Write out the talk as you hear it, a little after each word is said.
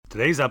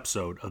Today's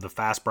episode of the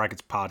Fast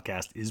Brackets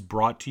podcast is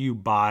brought to you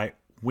by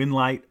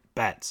Winlight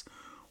Bets.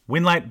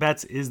 Winlight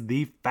Bets is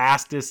the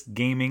fastest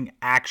gaming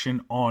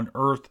action on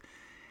earth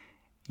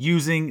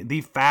using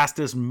the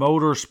fastest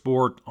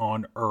motorsport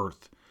on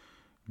earth.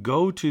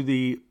 Go to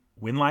the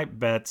Winlight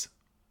Bets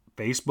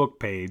Facebook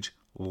page,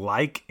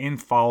 like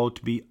and follow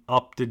to be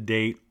up to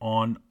date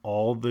on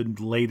all the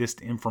latest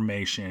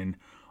information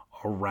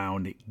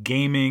around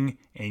gaming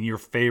and your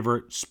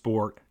favorite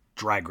sport,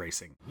 drag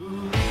racing.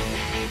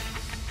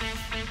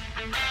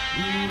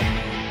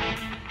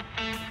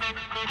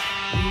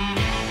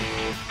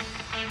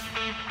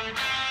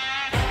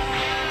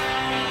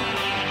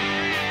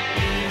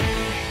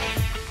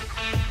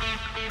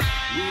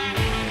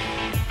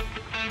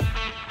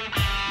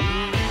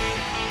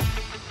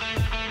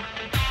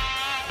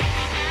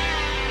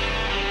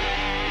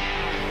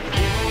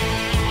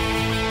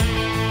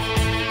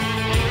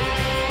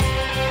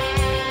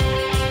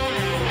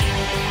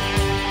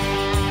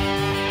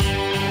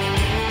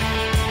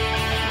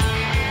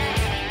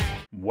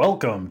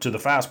 Welcome to the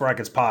Fast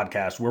Brackets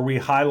podcast, where we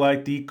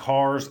highlight the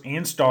cars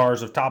and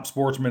stars of top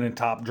sportsmen and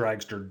top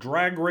dragster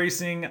drag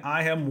racing.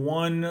 I am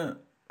one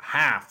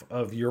half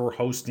of your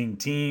hosting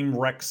team,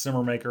 Rex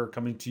Simmermaker,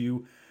 coming to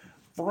you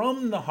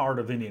from the heart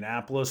of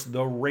Indianapolis,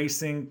 the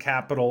racing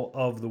capital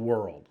of the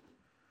world.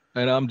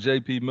 And I'm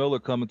JP Miller,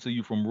 coming to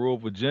you from rural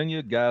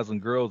Virginia. Guys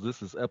and girls,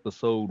 this is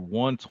episode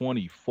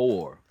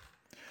 124.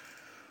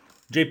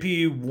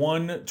 JP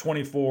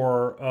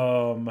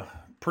 124,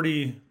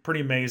 pretty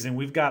amazing.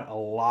 We've got a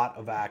lot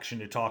of action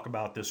to talk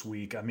about this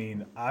week. I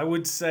mean, I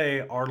would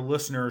say our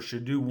listeners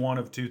should do one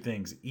of two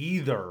things.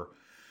 Either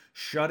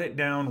shut it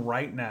down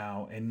right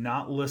now and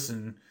not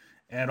listen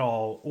at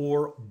all,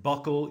 or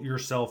buckle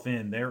yourself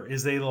in. There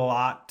is a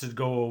lot to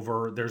go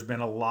over. There's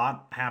been a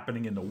lot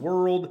happening in the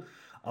world,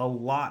 a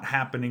lot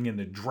happening in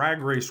the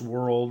drag race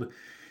world.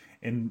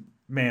 And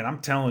man, I'm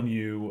telling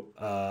you,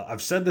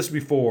 I've said this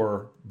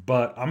before,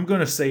 but I'm going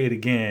to say it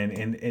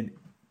again.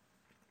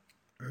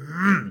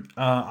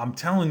 I'm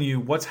telling you,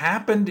 what's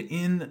happened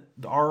in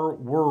our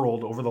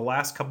world over the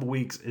last couple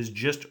weeks is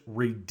just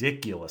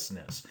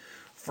ridiculousness.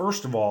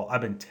 First of all,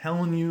 I've been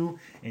telling you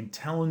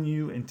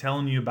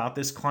about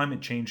this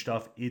climate change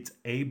stuff. It's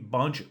a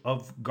bunch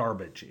of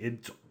garbage.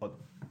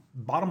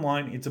 Bottom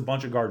line, it's a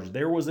bunch of garbage.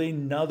 There was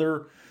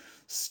another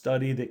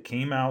study that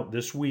came out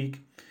this week,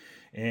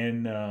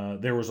 and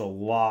there was a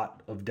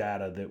lot of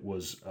data that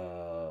was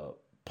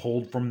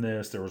pulled from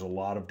this. There was a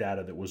lot of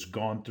data that was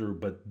gone through,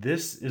 but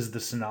this is the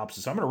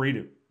synopsis. I'm going to read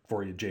it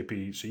for you,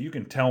 JP, so you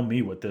can tell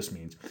me what this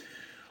means.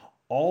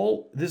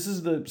 This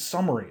is the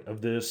summary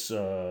of this,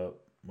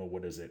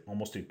 what is it?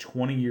 Almost a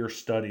 20-year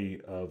study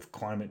of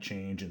climate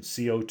change and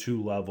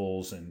CO2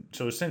 levels. And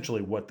so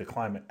essentially what the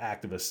climate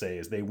activists say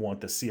is they want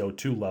the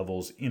CO2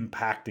 levels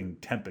impacting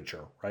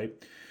temperature, right?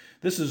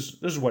 This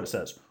is what it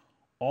says.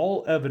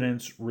 All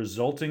evidence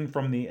resulting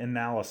from the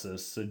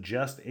analysis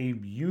suggests a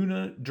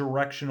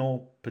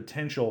unidirectional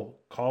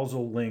potential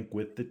causal link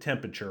with the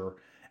temperature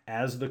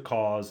as the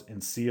cause and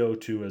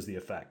CO2 as the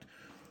effect.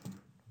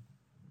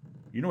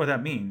 You know what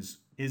that means?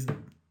 Is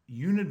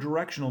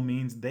unidirectional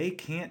means they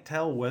can't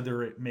tell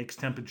whether it makes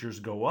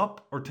temperatures go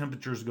up or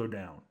temperatures go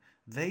down.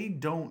 They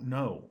don't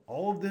know.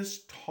 All of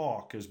this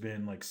talk has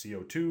been like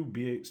CO2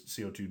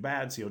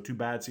 bad, CO2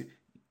 bad.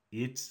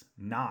 It's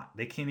not.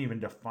 They can't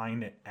even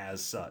define it as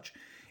such.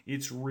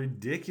 It's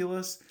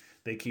ridiculous.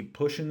 They keep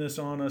pushing this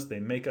on us. They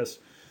make us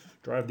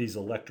drive these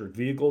electric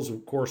vehicles.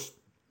 Of course,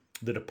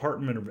 the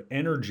Department of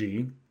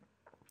Energy,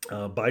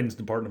 Biden's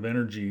Department of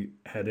Energy,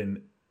 had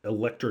an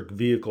electric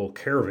vehicle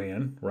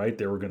caravan, right?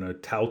 They were going to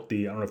tout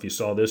I don't know if you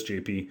saw this,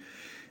 JP.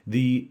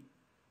 The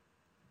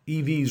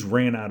EVs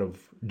ran out of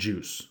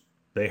juice.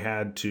 They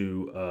had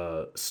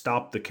to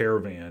stop the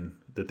caravan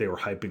that they were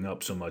hyping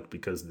up so much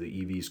because the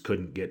EVs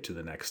couldn't get to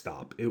the next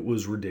stop. It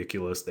was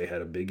ridiculous. They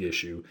had a big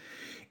issue.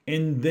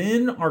 And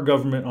then our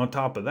government, on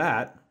top of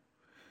that,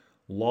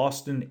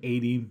 lost an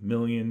 $80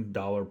 million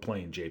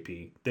plane,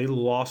 JP. They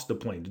lost the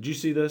plane. Did you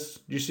see this?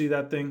 Did you see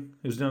that thing?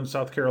 It was down in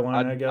South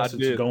Carolina, I guess.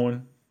 It's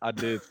going. I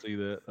did see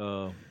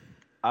that.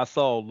 I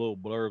saw little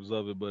blurbs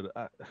of it, but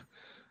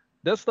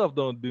that stuff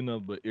don't do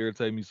nothing but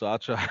irritate me, so I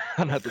try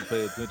not to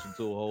pay attention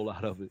to a whole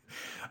lot of it.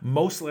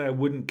 Mostly I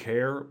wouldn't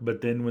care,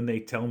 but then when they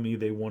tell me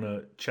they want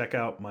to check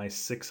out my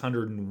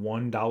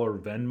 $601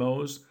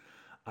 Venmos,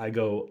 I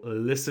go,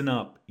 listen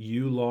up,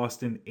 you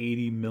lost an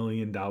 $80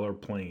 million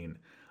plane.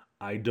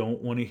 I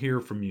don't want to hear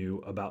from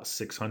you about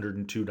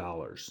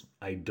 $602.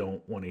 I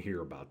don't want to hear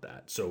about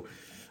that. So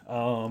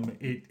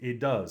it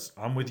does.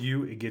 I'm with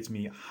you. It gets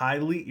me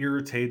highly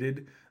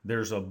irritated.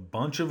 There's a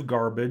bunch of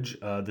garbage.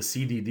 The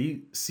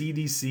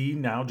CDC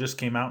now just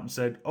came out and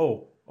said,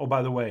 oh,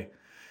 by the way,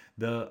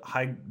 the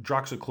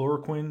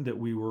hydroxychloroquine that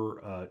we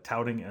were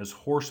touting as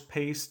horse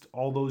paste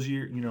all those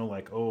years,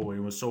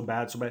 it was so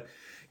bad.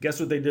 Guess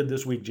what they did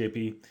this week,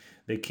 JP?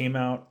 They came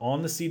out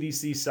on the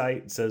CDC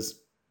site and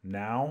says,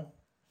 now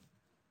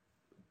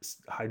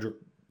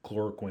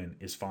hydrochloroquine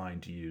is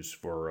fine to use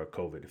for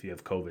COVID. If you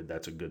have COVID,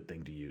 that's a good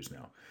thing to use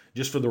now.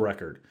 Just for the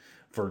record,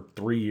 for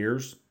 3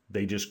 years,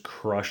 They just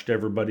crushed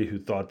everybody who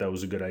thought that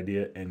was a good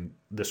idea. And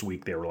this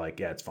week they were like,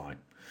 yeah, it's fine.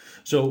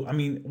 So, I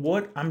mean,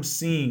 what I'm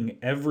seeing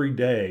every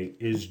day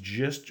is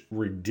just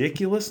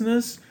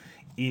ridiculousness.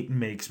 It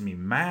makes me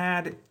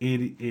mad.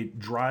 It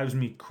drives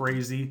me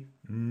crazy.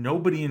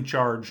 Nobody in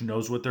charge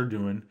knows what they're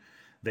doing.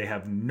 They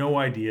have no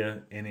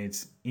idea, and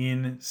it's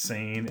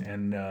insane.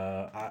 And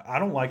I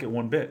don't like it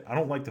one bit. I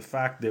don't like the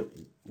fact that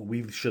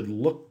we should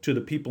look to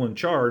the people in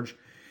charge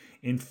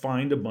and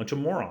find a bunch of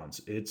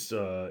morons. It's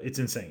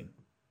insane.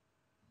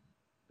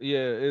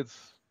 Yeah,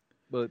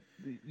 but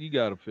you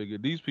got to figure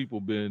these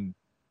people been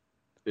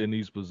in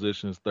these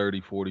positions 30,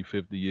 40,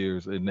 50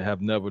 years and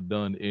have never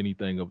done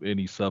anything of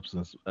any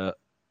substance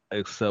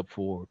except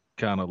for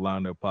kind of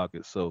line their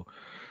pockets. So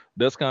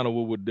that's kind of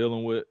what we're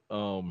dealing with.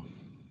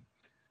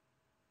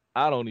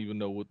 I don't even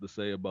know what to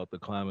say about the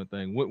climate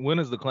thing. When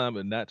has the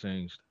climate not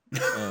changed?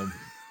 Um,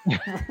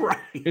 Right.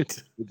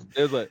 it's,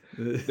 there's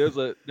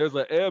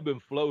a ebb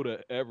and flow to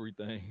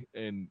everything,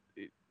 and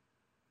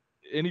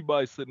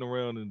anybody sitting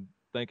around and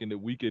thinking that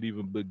we could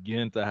even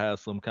begin to have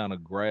some kind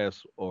of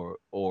grasp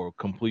or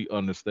complete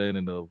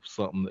understanding of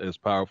something as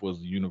powerful as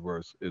the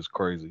universe is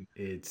crazy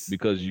It's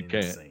because you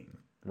can't. insane,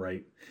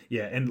 right?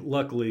 Yeah, and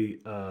luckily,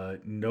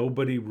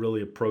 nobody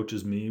really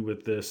approaches me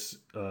with this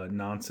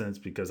nonsense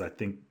because I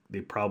think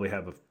they probably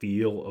have a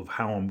feel of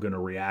how I'm going to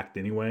react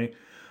anyway.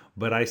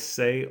 But I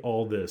say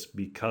all this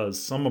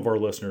because some of our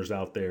listeners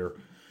out there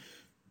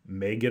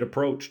may get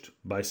approached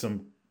by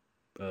some,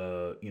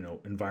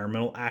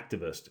 environmental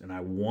activist, and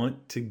I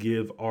want to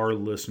give our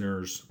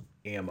listeners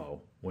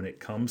ammo when it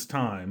comes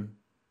time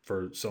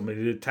for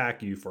somebody to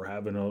attack you for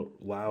having a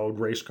loud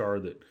race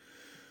car that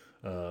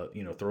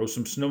throw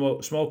some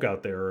smoke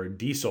out there or a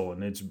diesel,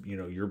 and it's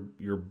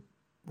you're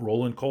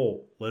rolling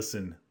coal.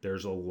 Listen,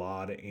 there's a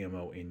lot of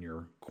ammo in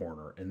your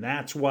corner, and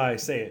that's why I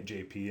say it,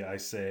 JP. I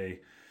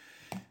say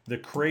the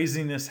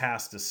craziness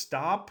has to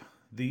stop.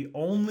 The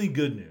only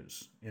good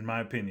news, in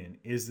my opinion,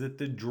 is that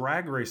the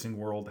drag racing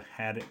world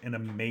had an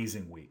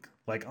amazing week.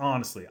 Like,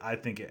 honestly, I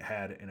think it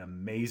had an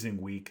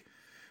amazing week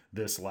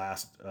this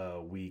last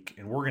week,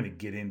 and we're going to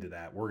get into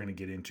that. We're going to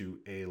get into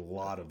a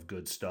lot of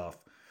good stuff.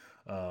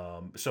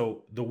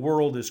 So the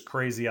world is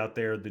crazy out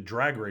there. The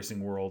drag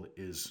racing world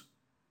is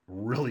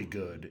really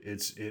good.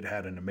 It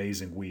had an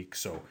amazing week.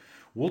 So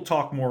we'll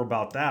talk more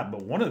about that.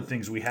 But one of the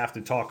things we have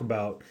to talk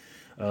about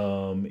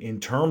in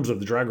terms of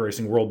the drag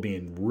racing world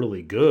being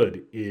really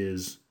good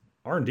is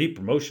R&D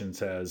Promotions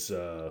has,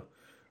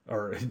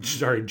 or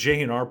sorry,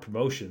 J&R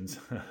Promotions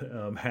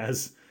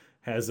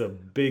has a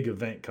big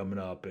event coming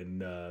up,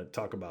 and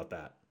talk about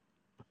that.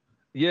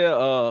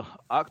 Yeah,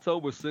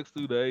 October 6th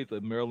through the 8th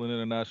at Maryland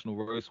International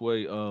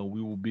Raceway,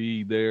 we will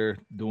be there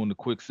doing the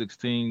Quick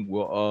 16.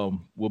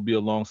 We'll be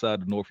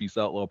alongside the Northeast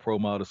Outlaw Pro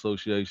Mod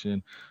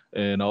Association,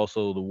 and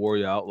also the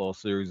Warrior Outlaw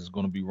Series is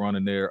going to be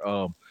running there.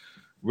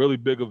 Really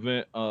big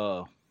event.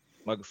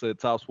 Like I said,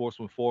 top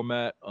sportsman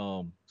format.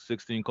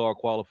 16 car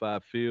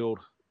qualified field.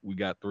 We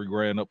got 3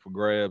 grand up for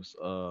grabs.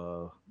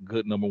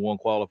 Good number one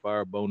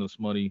qualifier, bonus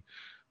money.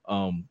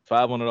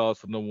 $500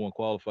 for number one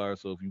qualifier.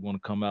 So if you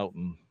want to come out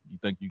and you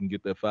think you can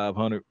get that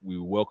 500, we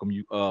welcome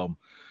you.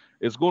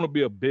 It's going to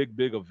be a big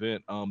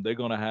event. They're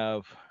gonna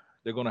have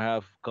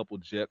a couple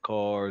jet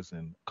cars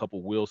and a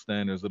couple wheel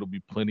standers. It'll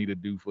be plenty to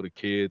do for the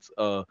kids.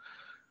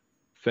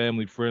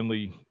 Family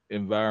friendly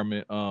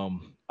environment.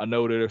 I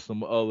know there's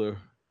some other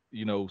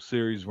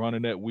series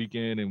running that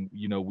weekend, and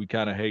we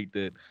kind of hate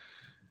that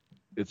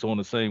it's on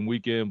the same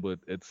weekend, but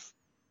it's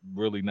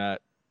really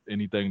not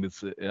anything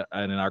that's in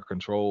our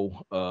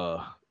control.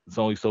 It's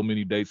only so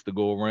many dates to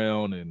go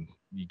around, and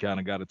you kind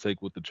of got to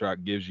take what the track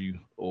gives you,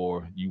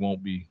 or you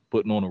won't be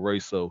putting on a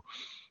race. So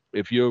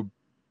if you're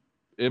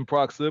in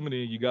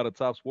proximity and you got a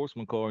top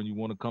sportsman car and you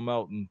want to come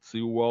out and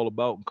see what we're all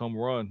about and come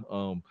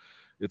run,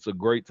 it's a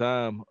great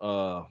time.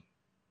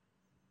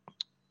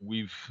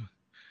 We've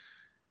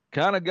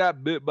kind of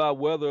got bit by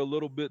weather a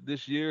little bit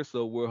this year,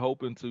 so we're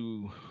hoping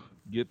to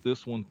get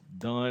this one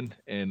done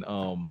and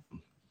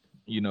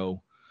you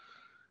know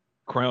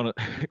crown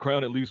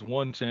crown at least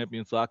one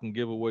champion so I can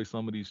give away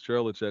some of these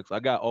trailer checks. I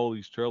got all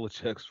these trailer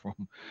checks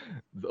from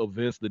the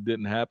events that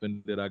didn't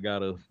happen that I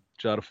gotta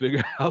try to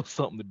figure out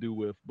something to do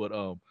with. But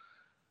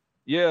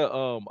yeah,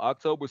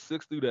 October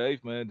 6th through the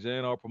 8th, man,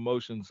 JNR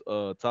Promotions,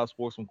 Top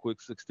Sportsman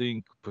Quick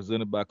 16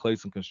 presented by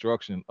Clayson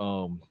Construction.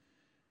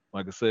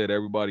 Like I said,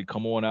 everybody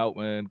come on out,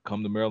 man.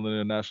 Come to Maryland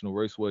International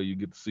Raceway. You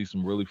get to see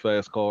some really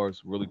fast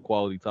cars, really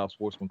quality top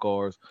sportsman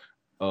cars,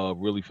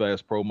 really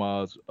fast pro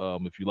mods.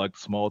 If you like the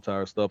small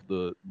tire stuff,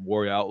 the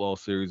Warrior Outlaw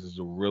series is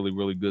a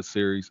really good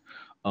series.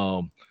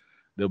 Um,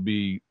 there'll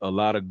be a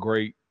lot of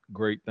great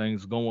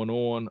things going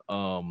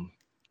on.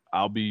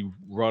 I'll be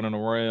running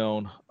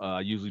around.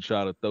 I usually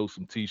try to throw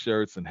some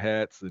t-shirts and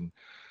hats and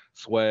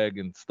swag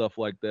and stuff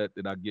like that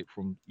that I get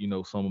from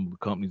some of the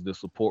companies that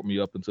support me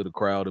up into the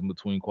crowd in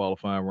between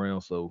qualifying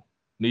rounds. So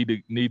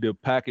need to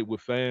pack it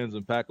with fans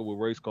and pack it with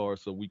race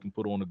cars so we can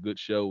put on a good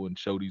show and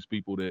show these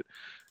people that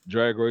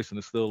drag racing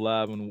is still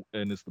alive and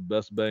it's the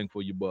best bang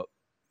for your buck.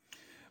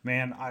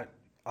 Man,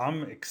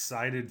 I'm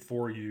excited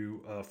for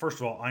you. First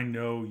of all, I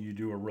know you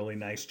do a really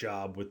nice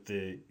job with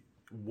the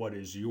what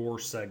is your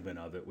segment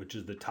of it, which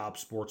is the Top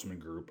Sportsman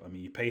group. I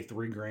mean, you pay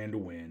 $3,000 to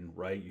win,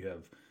 right? You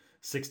have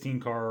 16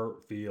 car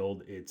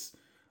field. It's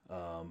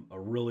a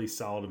really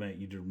solid event.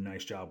 You do a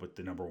nice job with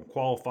the number one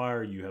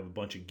qualifier. You have a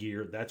bunch of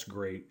gear. That's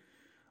great.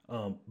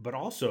 But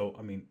also,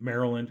 I mean,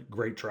 Maryland,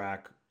 great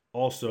track.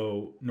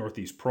 Also,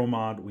 Northeast Pro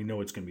Mod. We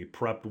know it's going to be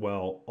prepped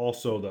well.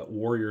 Also, that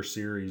Warrior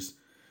Series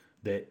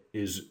that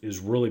is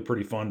really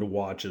pretty fun to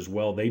watch as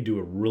well. They do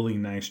a really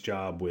nice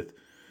job with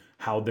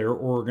how they're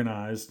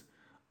organized.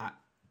 I,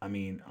 I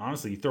mean,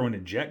 honestly, you throw in a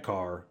jet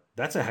car,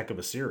 that's a heck of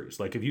a series.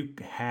 Like if you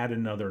had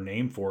another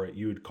name for it,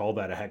 you would call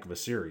that a heck of a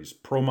series.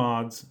 Pro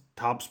Mods,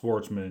 Top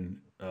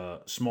Sportsman,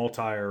 small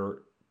tire,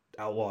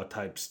 outlaw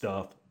type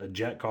stuff, a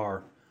jet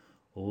car.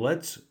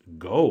 Let's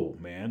go,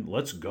 man.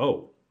 Let's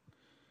go.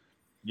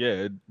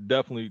 Yeah,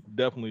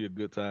 definitely a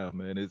good time,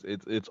 man.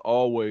 It's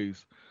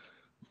always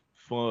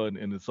fun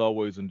and it's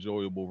always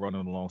enjoyable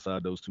running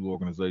alongside those two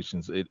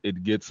organizations.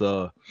 It gets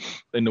and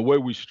the way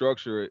we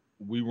structure it,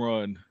 we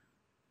run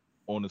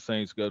on the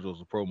same schedule as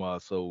the Pro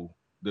Mod, so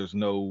there's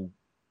no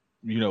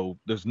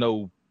there's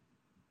no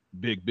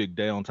big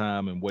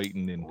downtime and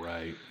waiting, and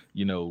Right.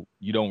 you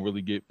don't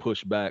really get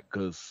pushed back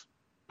because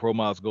Pro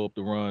Mods go up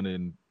the run,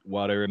 and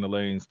while they're in the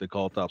lanes, they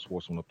call Top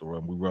Sportsman up the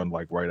run. We run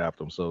like right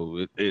after them,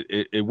 so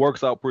it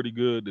works out pretty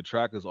good. The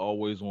track is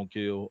always on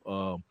kill.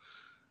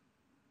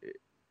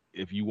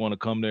 If you want to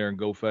come there and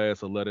go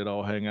fast or let it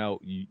all hang out,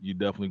 you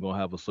definitely gonna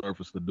have a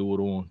surface to do it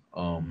on.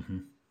 Mm-hmm.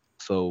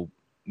 So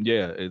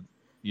yeah,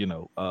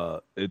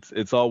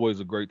 it's always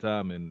a great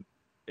time, and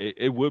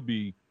it would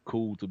be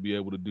cool to be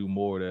able to do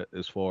more of that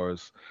as far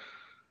as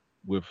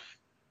with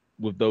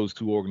those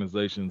two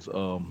organizations,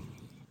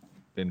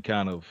 and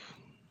kind of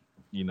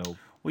you know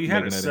Well, you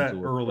had it making that set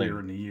into a earlier thing.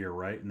 in the year,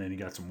 right? And then you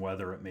got some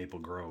weather at Maple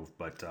Grove,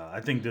 but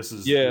I think Yeah, this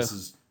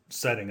is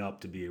setting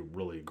up to be a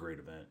really great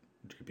event.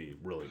 It could be a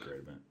really great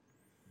event.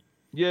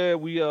 yeah,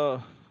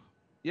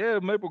 yeah,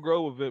 Maple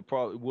Grove event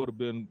probably would have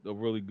been a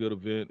really good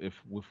event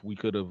if we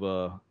could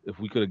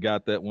have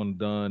got that one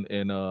done.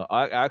 And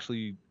I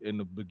actually in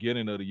the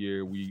beginning of the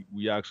year we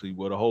actually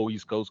well the whole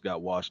East Coast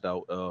got washed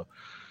out.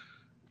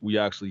 We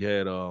actually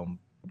had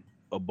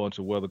a bunch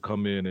of weather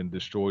come in and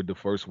destroyed the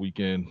first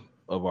weekend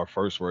of our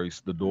first race,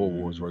 the Door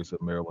Wars Mm. race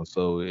at Maryland.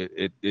 So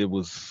it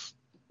was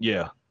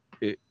yeah,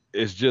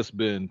 it's just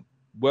been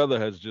weather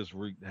has just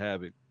wreaked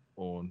havoc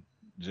on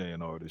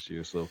JNR this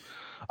year. So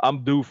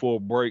I'm due for a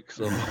break.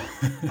 So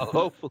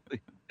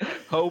hopefully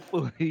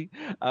hopefully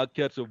I'll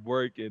catch a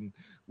break and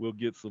we'll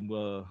get some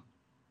uh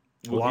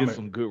we'll Well, get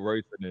some good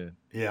racing in.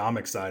 yeah, I'm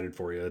excited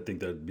for you. I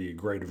think that'd be a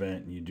great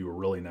event, and you do a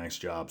really nice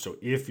job. So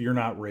if you're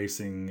not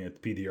racing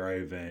at the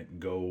PDRA event,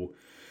 go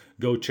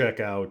check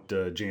out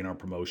JNR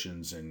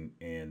Promotions and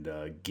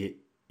get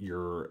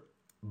your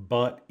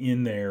butt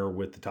in there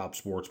with the Top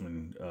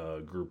Sportsman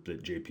group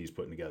that JP's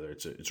putting together.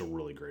 It's a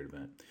really great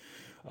event.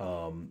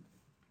 Um,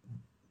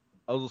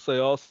 I was gonna say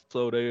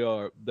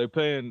also they're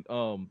paying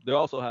they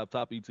also have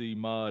top ET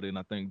mod and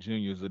I think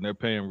juniors, and they're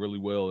paying really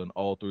well in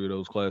all three of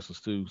those classes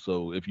too.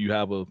 So if you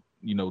have a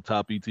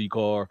top ET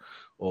car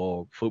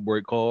or foot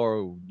brake car,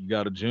 or you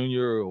got a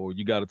junior or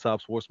you got a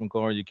top sportsman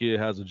car and your kid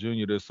has a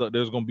junior,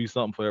 there's gonna be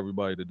something for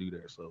everybody to do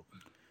there. So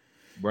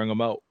bring them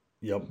out.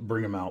 Yep,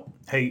 bring them out.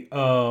 Hey,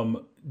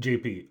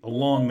 JP,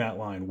 along that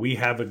line, we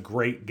have a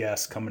great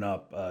guest coming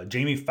up.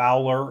 Jaime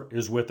Fowler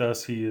is with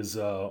us. He is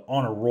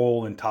on a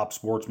roll in Top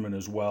Sportsman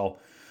as well.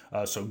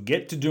 So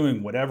get to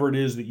doing whatever it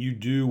is that you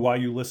do while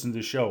you listen to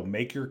the show.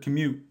 Make your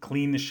commute,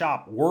 clean the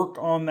shop, work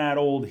on that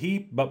old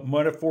heap, but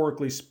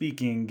metaphorically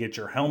speaking, get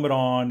your helmet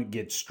on,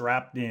 get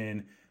strapped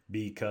in,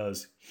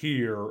 because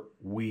here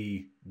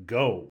we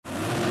go.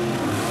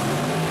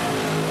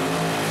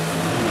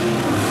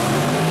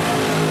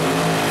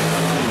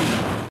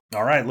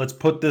 All right, let's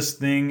put this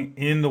thing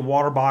in the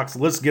water box.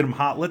 Let's get them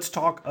hot. Let's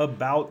talk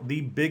about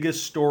the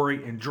biggest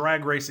story in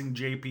drag racing,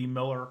 JP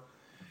Miller.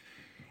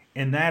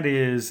 And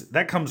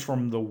that comes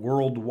from the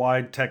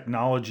Worldwide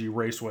Technology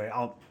Raceway.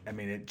 I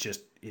mean,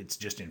 it's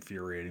just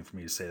infuriating for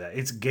me to say that.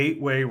 It's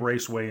Gateway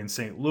Raceway in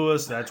St.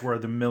 Louis. That's where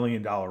the $1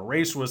 million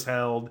race was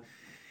held.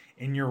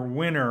 And your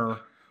winner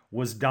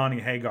was Donnie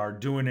Hagar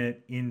doing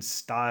it in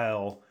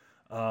style.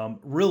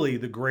 Really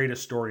the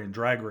greatest story in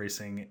drag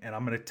racing, and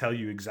I'm going to tell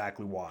you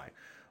exactly why.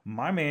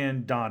 My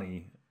man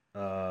Donnie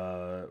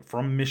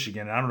from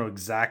Michigan, I don't know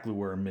exactly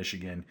where in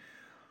Michigan,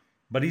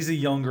 but he's a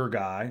younger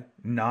guy,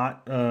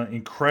 not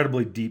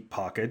incredibly deep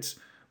pockets,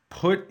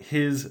 put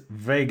his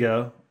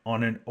Vega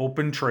on an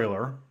open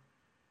trailer,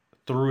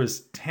 threw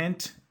his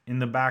tent in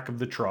the back of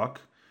the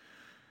truck,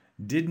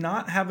 did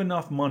not have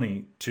enough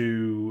money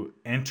to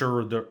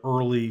enter the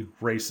early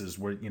races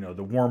where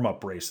the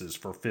warm-up races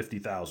for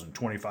 50,000,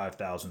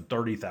 25,000,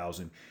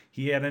 30,000.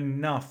 He had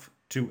enough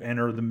to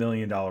enter the $1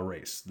 million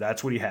race.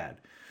 That's what he had.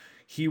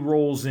 He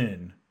rolls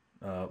in,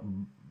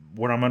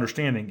 what I'm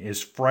understanding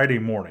is Friday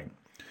morning,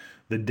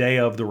 the day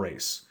of the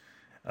race,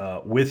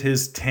 with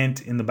his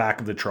tent in the back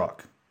of the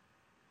truck.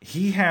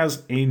 he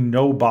has a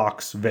no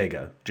box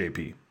Vega,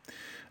 JP.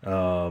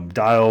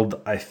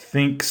 Dialed, I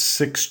think,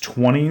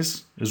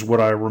 620s is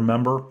what I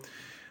remember,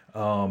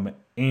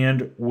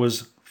 and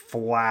was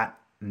flat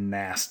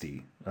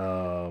nasty.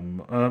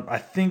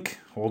 I think,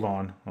 hold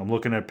on, I'm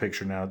looking at a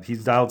picture now.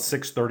 He's dialed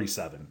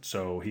 637.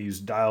 So he's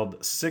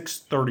dialed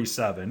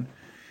 637,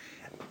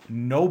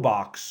 no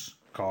box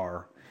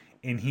car,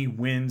 and he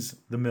wins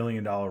the $1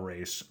 million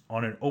race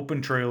on an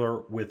open trailer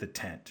with a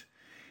tent.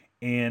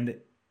 And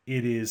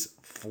it is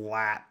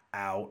flat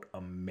out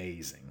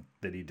amazing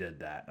that he did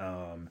that.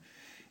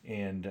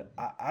 And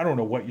I don't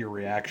know what your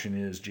reaction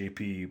is,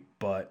 JP,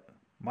 but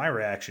my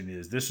reaction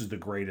is this is the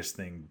greatest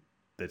thing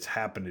that's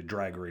happened to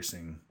drag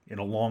racing in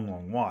a long,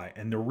 long while.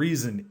 And the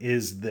reason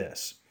is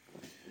this.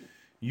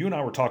 You and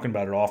I were talking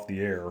about it off the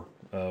air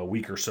a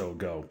week or so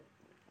ago.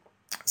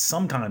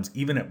 Sometimes,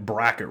 even at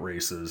bracket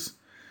races,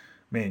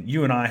 man,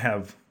 you and I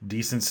have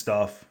decent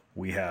stuff.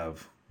 We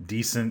have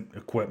decent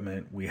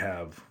equipment. We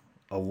have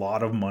a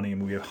lot of money,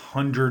 and we have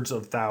hundreds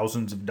of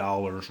thousands of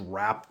dollars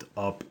wrapped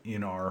up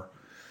in our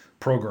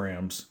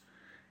programs.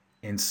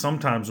 And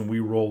sometimes when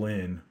we roll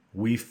in,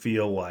 we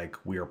feel like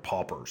we are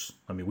paupers.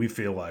 I mean, we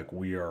feel like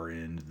we are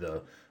in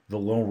the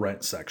low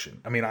rent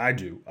section. I mean, I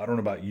do. I don't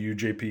know about you,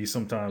 JP,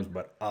 sometimes,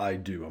 but I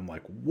do. I'm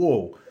like,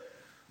 whoa.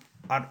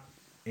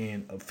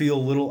 And I feel a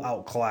little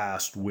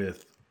outclassed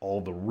with all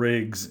the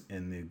rigs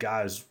and the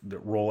guys that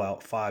roll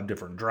out 5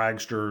 different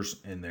dragsters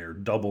and they're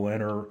double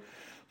enter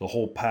the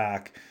whole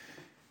pack.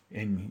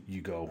 And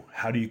you go,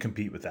 how do you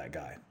compete with that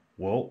guy?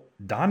 Well,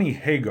 Donnie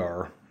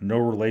Hagar, no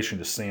relation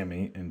to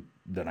Sammy and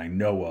that I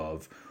know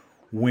of,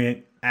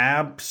 went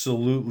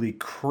absolutely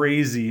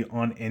crazy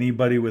on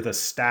anybody with a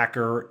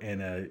stacker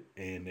and a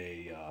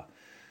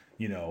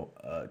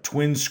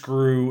twin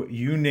screw,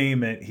 you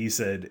name it. He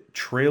said,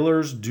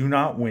 trailers do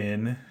not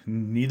win,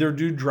 neither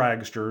do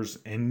dragsters,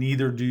 and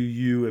neither do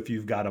you if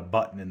you've got a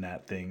button in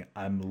that thing.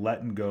 I'm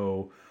letting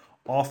go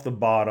off the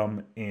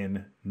bottom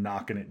and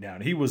knocking it down.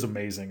 He was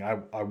amazing.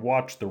 I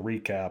watched the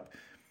recap.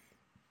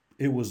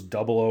 It was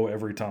 0-0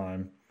 every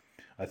time.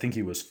 I think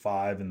he was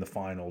 5 in the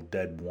final,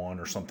 dead 1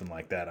 or something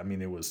like that. I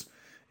mean, it was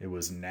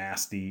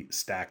nasty,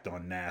 stacked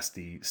on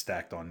nasty,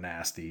 stacked on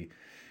nasty.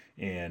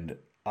 And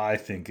I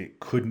think it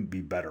couldn't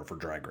be better for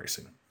drag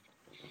racing.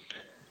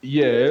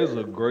 Yeah, it's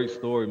a great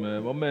story,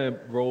 man. My man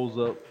rolls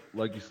up,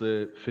 like you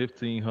said,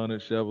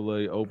 1500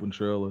 Chevrolet open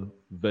trailer,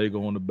 Vega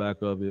on the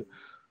back of it,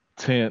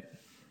 tent,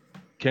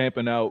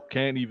 camping out,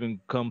 can't even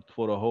come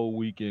for the whole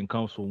weekend,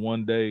 comes for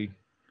one day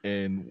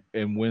and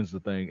wins the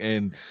thing.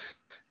 And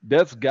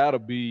that's gotta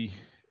be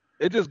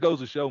it just goes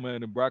to show,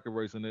 man, in bracket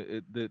racing,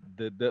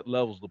 that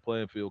levels the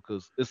playing field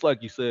because it's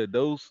like you said,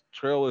 those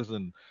trailers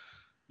and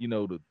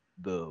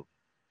the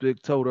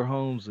big toter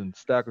homes and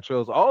stacker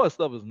trailers, all that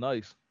stuff is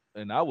nice,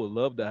 and I would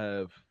love to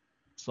have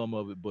some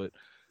of it, but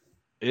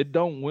it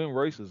don't win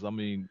races. I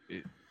mean,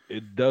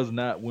 it does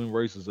not win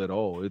races at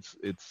all. It's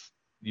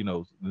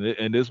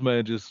and this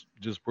man just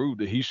proved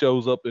that he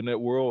shows up in that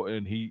world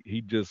and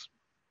he just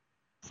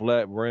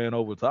flat ran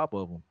over top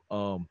of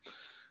him.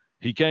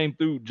 He came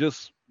through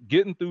just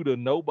getting through the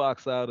no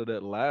box side of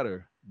that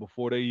ladder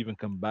before they even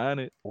combine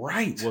it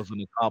Right. was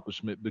an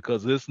accomplishment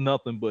because it's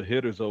nothing but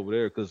hitters over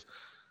there. Because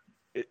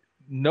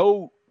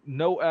no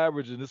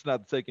average, and it's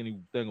not to take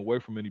anything away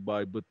from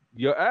anybody, but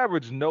your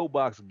average no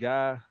box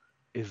guy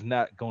is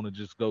not going to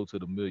just go to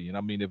the million.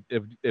 I mean,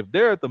 if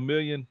they're at the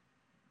million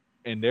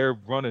and they're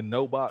running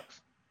no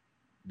box,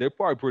 they're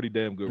probably pretty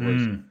damn good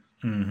racer.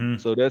 Mm-hmm.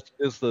 So that's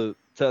just a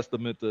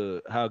testament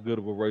to how good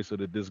of a racer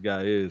that this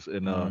guy is.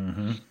 And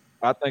Mm-hmm.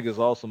 I think it's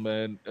awesome,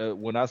 man.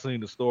 When I seen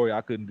the story, I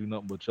couldn't do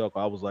nothing but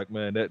chuckle. I was like,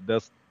 man,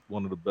 that's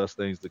one of the best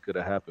things that could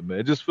have happened, man.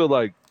 It just feel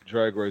like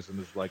drag racing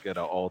is like at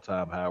an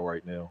all-time high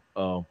right now.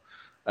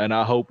 And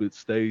I hope it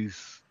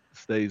stays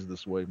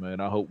this way,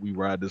 man. I hope we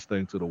ride this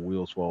thing till the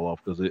wheels fall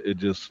off because it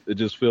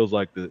just feels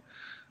like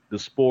the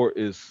sport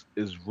is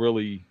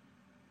really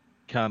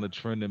kind of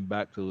trending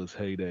back to its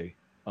heyday.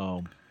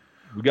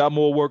 We got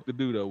more work to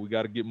do though. We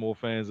got to get more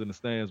fans in the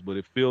stands, but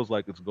it feels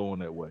like it's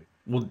going that way.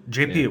 Well,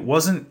 JP,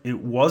 And it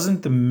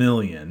wasn't the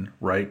million,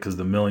 right? Because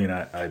the million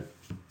I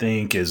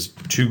think is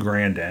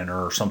 $2,000 to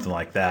enter or something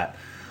like that.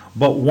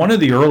 But one of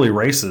the early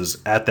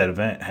races at that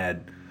event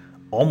had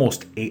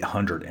almost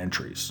 800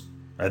 entries.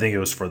 I think it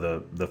was for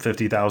the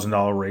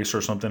 $50,000 race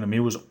or something. I mean,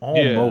 it was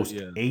yeah, almost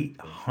yeah.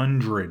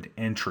 800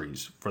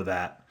 entries for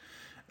that,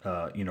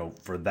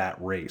 for that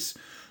race.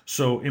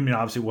 So I mean,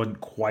 obviously, it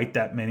wasn't quite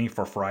that many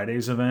for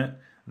Friday's event.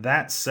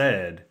 That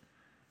said,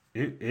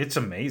 it's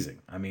amazing.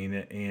 I mean,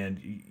 and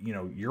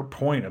your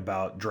point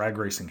about drag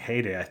racing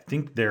heyday, I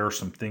think there are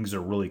some things that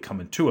are really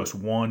coming to us.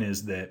 One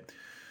is that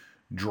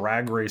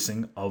drag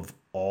racing of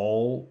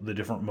all the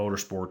different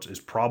motorsports is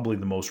probably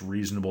the most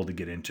reasonable to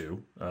get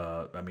into.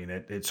 I mean,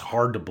 it's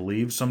hard to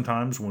believe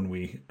sometimes when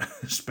we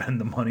spend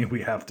the money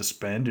we have to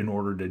spend in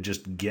order to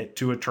just get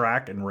to a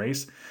track and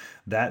race.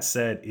 That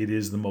said, it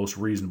is the most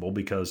reasonable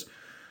because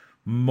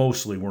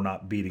mostly we're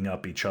not beating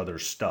up each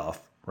other's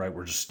stuff, right?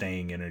 We're just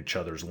staying in each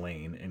other's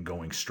lane and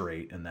going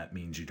straight, and that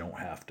means you don't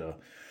have to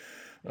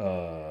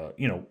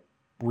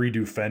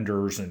redo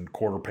fenders and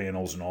quarter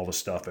panels and all the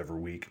stuff every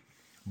week.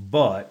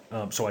 But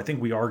so I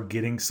think we are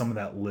getting some of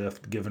that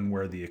lift given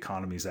where the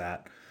economy's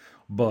at.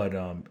 But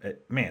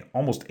man,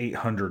 almost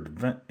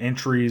 800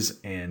 entries,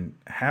 and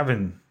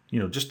having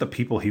just the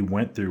people he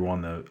went through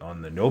on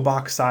the no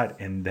box side,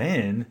 and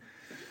then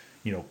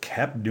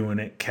kept doing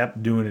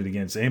it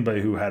against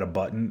anybody who had a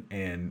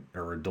button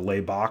or a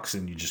delay box,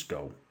 and you just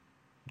go,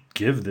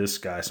 give this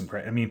guy some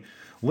credit. I mean,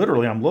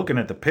 literally, I'm looking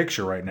at the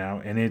picture right now,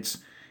 and it's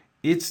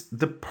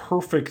the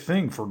perfect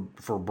thing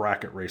for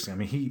bracket racing. I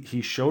mean,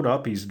 he showed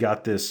up. He's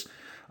got this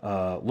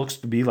looks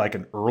to be like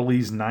an early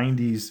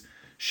 '90s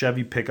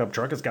Chevy pickup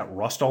truck. It's got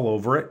rust all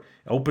over it.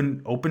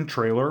 Open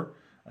trailer,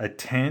 a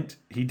tent.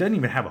 He doesn't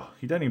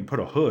even put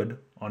a hood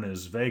on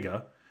his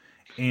Vega,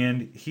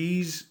 and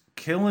he's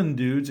killing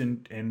dudes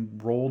and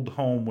rolled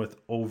home with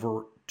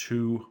over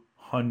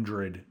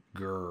 200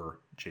 GER,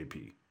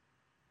 JP.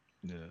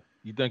 Yeah.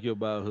 You think you'll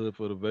buy a hood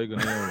for the Vega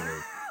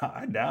now?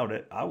 I doubt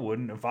it. I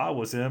wouldn't. If I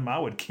was him, I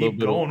would keep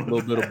going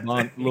with that.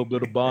 Little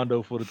bit of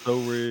Bondo for the tow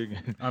rig.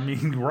 I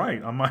mean,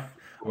 right. I might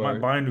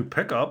buy a new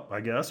pickup,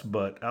 I guess,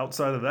 but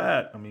outside of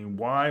that, I mean,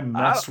 why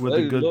mess with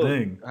a good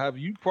thing? Have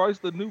you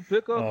priced a new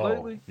pickup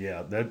lately?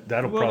 Yeah,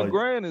 that'll probably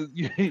 $200,000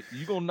 is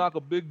you gonna knock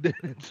a big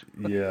dent.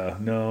 Yeah,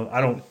 no,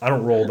 I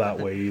don't roll that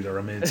way either.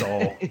 I mean, it's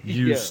all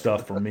used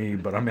stuff for me,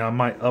 but I mean, I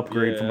might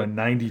upgrade from a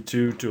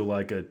 92 to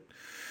like a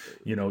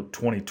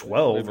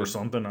 2012 or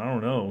something. I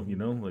don't know.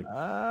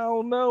 I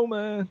don't know,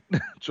 man.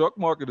 Truck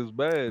market is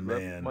bad.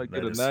 Man, might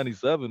get a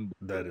 97.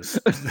 That is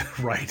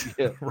right.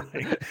 Yeah.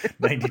 Right.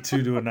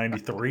 92 to a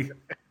 93.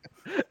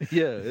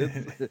 Yeah,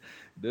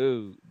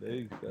 dude,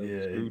 they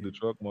screwed the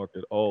truck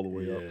market all the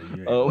way up.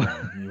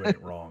 You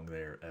ain't wrong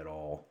there at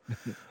all.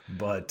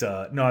 But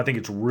no, I think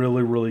it's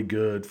really, really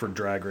good for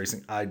drag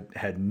racing. I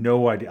had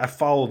no idea. I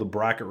follow the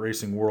bracket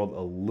racing world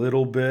a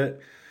little bit.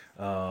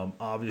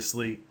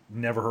 Obviously,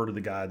 never heard of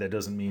the guy. That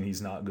doesn't mean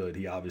he's not good.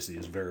 He obviously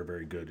is very,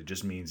 very good. It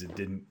just means it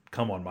didn't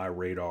come on my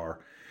radar,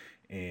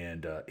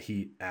 and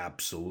he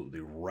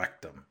absolutely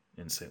wrecked them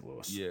in St.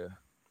 Louis. Yeah,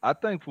 I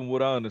think from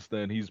what I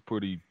understand, he's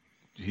pretty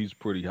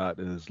hot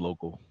in his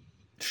local.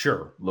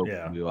 Sure.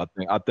 Local deal.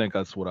 I think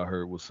that's what I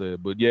heard was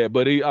said. But yeah,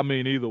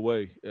 either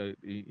way,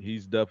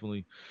 he's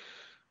definitely.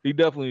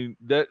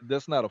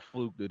 That's not a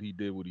fluke that he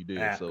did what he did.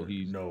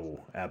 No,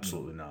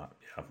 absolutely not.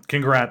 Yeah.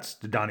 Congrats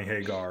to Donnie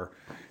Hagar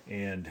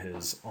and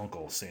his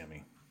uncle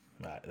Sammy.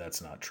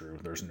 That's not true.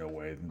 There's no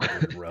way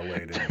they're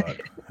related, but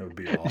it would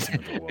be awesome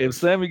if it was. If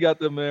Sammy got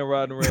that man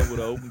riding around with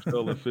an open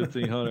trailer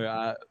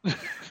 1500,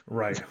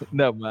 right.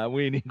 Never mind.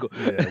 We ain't even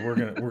Yeah,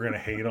 we're gonna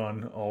hate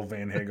on all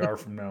Van Hagar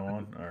from now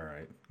on. All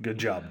right. Good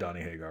job, Donnie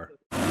Hagar.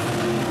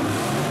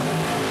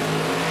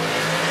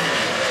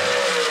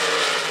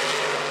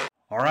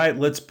 All right,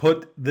 let's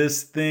put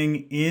this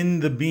thing in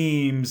the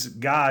beams.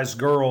 Guys,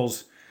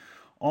 girls,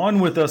 on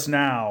with us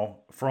now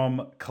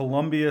from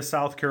Columbia,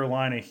 South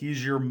Carolina.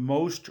 He's your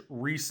most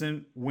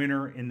recent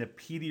winner in the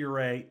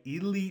PDRA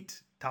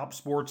Elite Top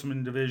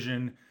Sportsman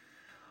division.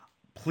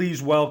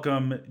 Please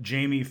welcome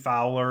Jaime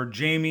Fowler.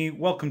 Jaime,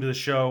 welcome to the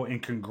show, and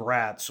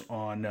congrats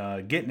on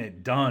getting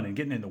it done and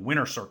getting in the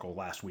winner circle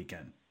last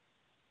weekend.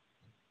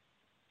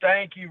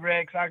 Thank you,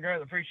 Rex. I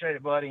greatly appreciate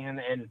it, buddy,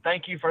 and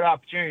thank you for the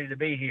opportunity to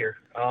be here.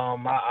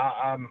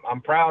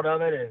 I'm proud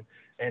of it,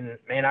 and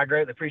man, I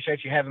greatly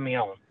appreciate you having me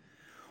on.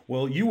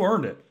 Well, you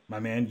earned it,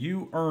 my man.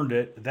 You earned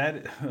it.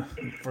 That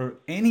for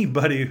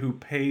anybody who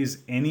pays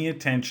any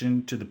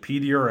attention to the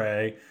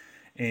PDRA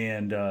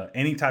and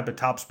any type of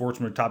top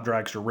sportsman, top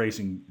dragster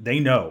racing,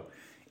 they know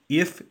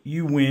if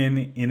you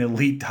win in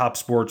Elite Top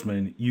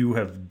Sportsman, you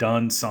have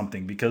done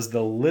something, because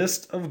the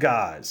list of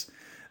guys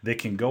that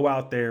can go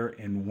out there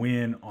and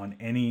win on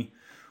any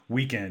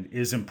weekend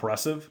is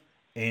impressive,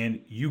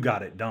 and you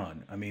got it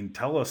done. I mean,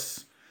 tell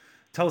us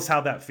how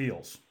that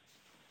feels.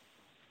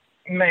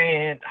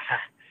 Man,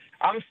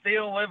 I'm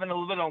still living a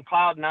little bit on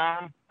cloud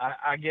nine.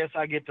 I guess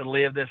I get to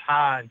live this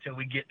high until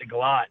we get to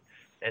go out,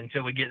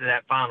 until we get to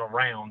that final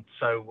round.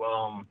 So,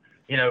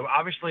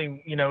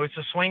 obviously, it's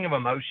a swing of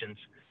emotions.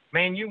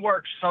 Man, you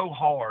work so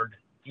hard,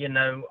 and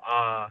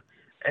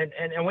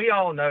we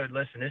all know,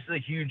 listen, this is a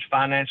huge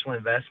financial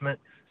investment.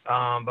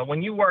 But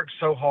when you work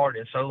so hard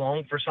and so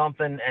long for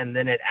something and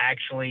then it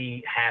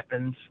actually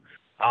happens,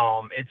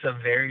 it's a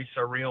very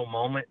surreal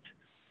moment.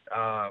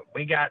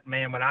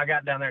 When I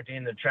got down there at the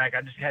end of the track,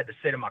 I just had to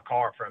sit in my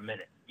car for a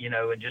minute,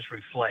 and just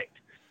reflect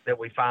that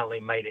we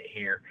finally made it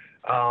here.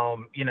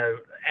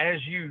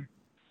 As you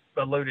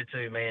alluded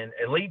to, man,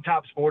 Elite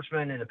Top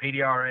Sportsman and the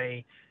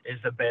PDRA is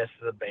the best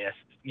of the best.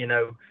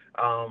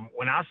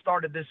 When I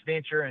started this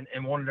venture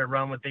and wanted to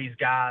run with these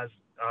guys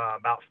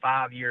about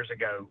 5 years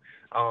ago,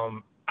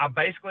 I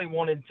basically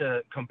wanted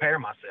to compare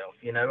myself.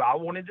 I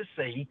wanted to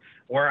see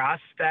where I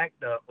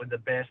stacked up with the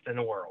best in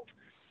the world.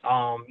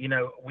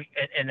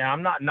 And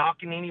I'm not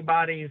knocking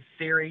anybody's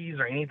series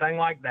or anything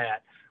like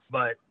that,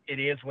 but it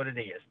is what it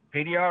is.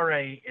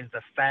 PDRA is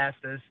the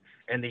fastest,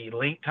 and the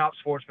Elite Top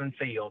Sportsman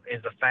field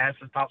is the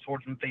fastest top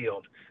sportsman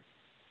field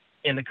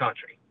in the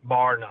country,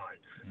 bar none.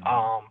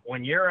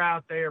 When you're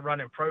out there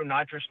running pro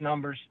nitrous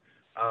numbers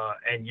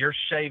and you're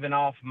shaving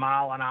off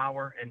mile an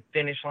hour and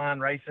finish line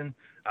racing,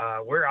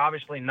 we're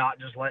obviously not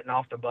just letting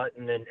off the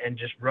button and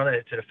just running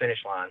it to the finish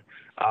line.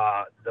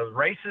 The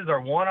races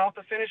are won off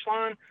the finish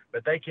line,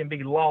 but they can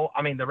be lost.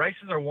 I mean, the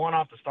races are won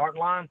off the starting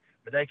line,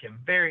 but they can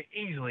very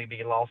easily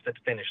be lost at the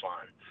finish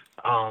line.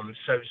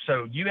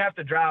 So you have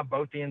to drive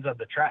both ends of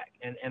the track.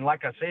 And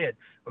like I said,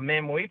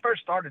 man, when we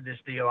first started this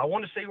deal, I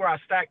wanted to see where I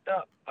stacked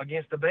up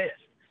against the best,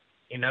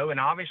 and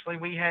obviously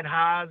we had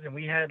highs and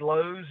we had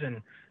lows,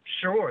 and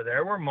sure,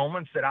 there were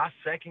moments that I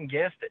second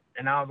guessed it.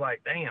 And I was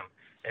like, damn,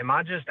 am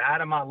I just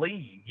out of my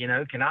league?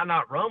 Can I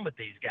not run with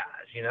these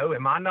guys?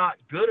 Am I not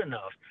good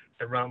enough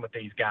to run with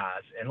these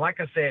guys? And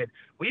like I said,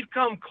 we've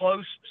come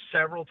close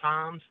several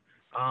times.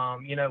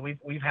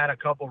 We've had a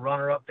couple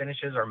runner-up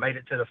finishes or made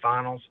it to the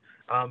finals,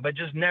 but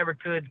just never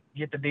could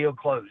get the deal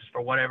closed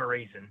for whatever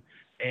reason.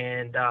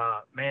 And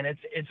man,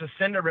 it's a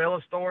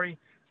Cinderella story.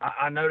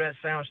 I know that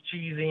sounds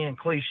cheesy and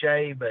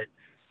cliche, but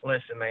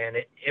listen, man,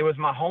 it was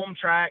my home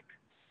track,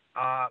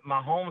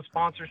 my home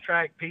sponsors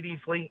track,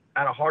 PD Fleet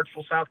out of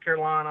Hartsville, South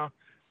Carolina.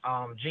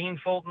 Gene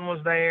Fulton was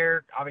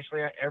there.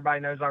 Obviously,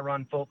 everybody knows I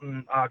run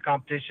Fulton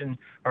competition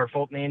or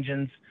Fulton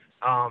engines.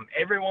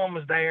 Everyone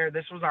was there.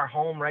 This was our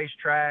home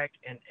racetrack,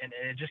 and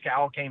it just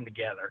all came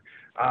together.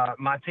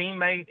 My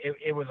teammate,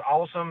 it was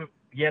awesome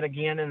yet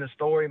again in the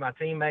story. My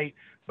teammate,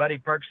 Buddy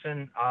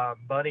Perkson,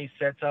 Buddy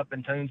sets up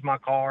and tunes my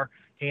car.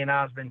 He and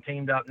I have been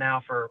teamed up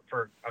now for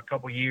a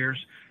couple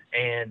years,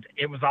 and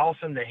it was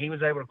awesome that he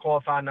was able to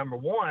qualify number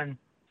 1,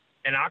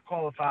 and I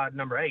qualified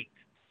number 8,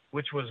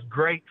 which was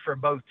great for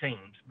both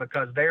teams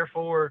because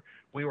therefore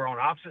we were on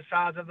opposite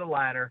sides of the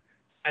ladder,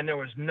 and there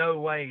was no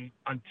way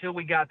until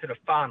we got to the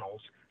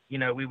finals,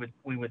 we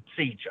would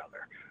see each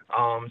other.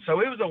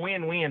 So it was a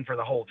win-win for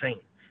the whole team.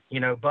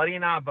 Buddy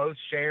and I both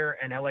share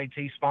an LAT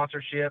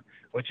sponsorship,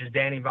 which is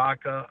Danny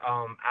Vodka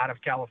out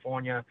of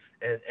California,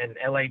 and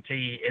LAT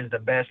is the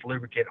best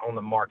lubricant on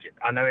the market.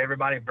 I know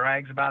everybody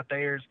brags about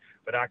theirs,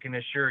 but I can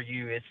assure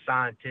you it's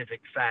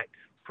scientific fact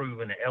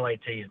proven that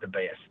LAT is the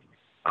best.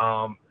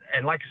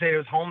 And like I said, it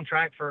was home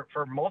track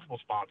for multiple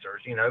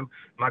sponsors.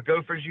 My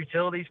Gophers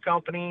Utilities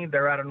Company,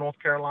 they're out of North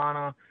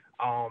Carolina.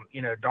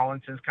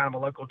 Darlington's kind of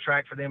a local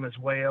track for them as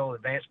well.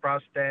 Advanced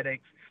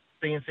Prosthetics,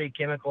 CNC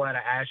Chemical out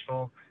of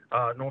Asheville,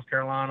 North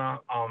Carolina.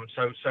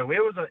 So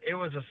it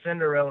was a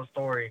Cinderella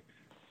story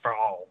for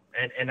all.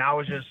 And I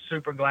was just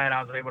super glad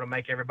I was able to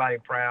make everybody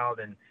proud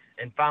and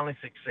finally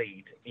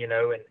succeed,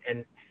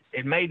 and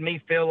it made me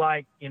feel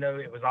like, it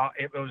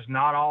was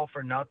not all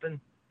for nothing.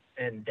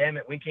 And damn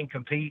it, we can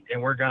compete,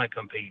 and we're going to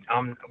compete.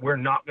 We're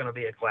not going to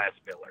be a class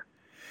filler.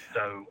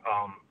 So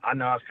I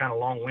know I was kind of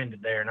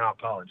long-winded there, and I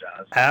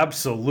apologize.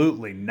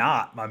 Absolutely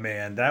not, my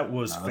man. That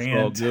was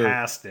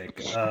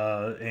fantastic.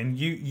 And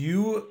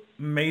you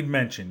made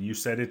mention. You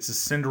said it's a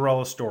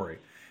Cinderella story,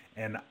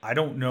 and I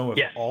don't know if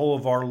all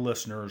of our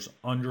listeners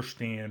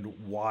understand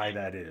why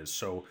that is.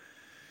 So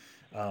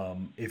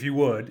if you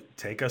would,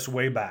 take us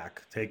way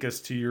back. Take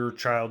us to your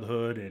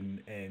childhood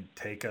and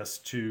take us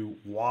to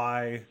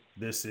why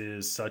this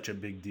is such a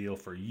big deal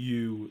for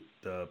you,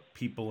 the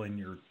people in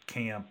your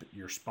camp,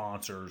 your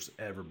sponsors,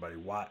 everybody.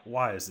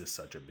 Why is this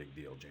such a big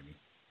deal, Jamie?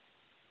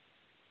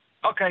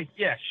 Okay,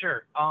 yeah,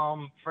 sure.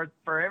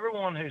 For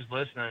everyone who's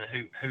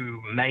listening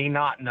who may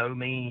not know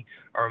me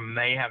or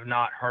may have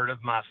not heard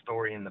of my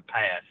story in the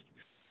past,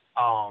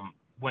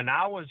 when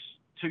I was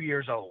 2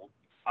 years old,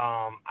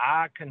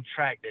 I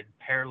contracted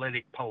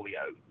paralytic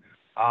polio.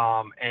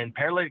 And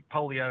paralytic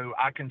polio,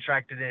 I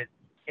contracted it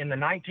in the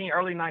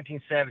early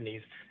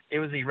 1970s. It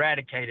was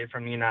eradicated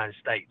from the United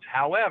States.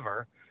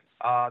 However,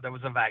 there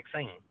was a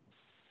vaccine,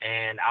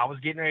 and I was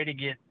getting ready to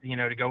get,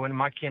 to go into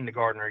my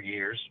kindergartner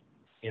years,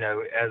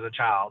 as a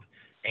child,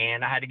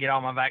 and I had to get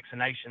all my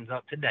vaccinations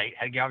up to date,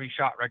 had to get all these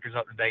shot records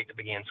up to date to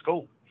begin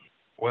school.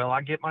 Well,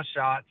 I get my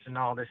shots and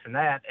all this and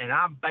that, and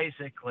I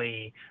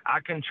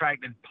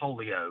contracted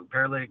polio,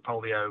 paralytic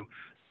polio,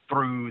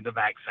 through the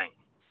vaccine.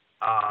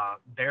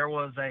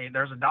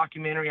 There's a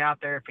documentary out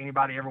there if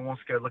anybody ever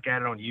wants to go look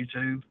at it on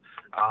YouTube.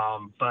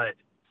 But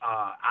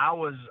I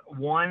was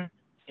 1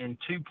 in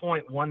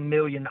 2.1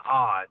 million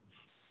odds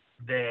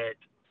that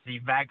the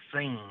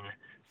vaccine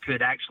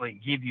could actually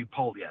give you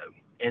polio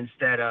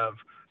instead of,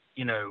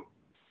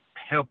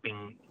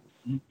 helping,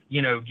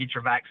 get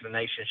your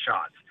vaccination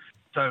shots.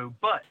 So,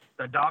 but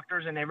the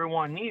doctors and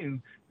everyone knew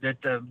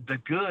that the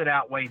good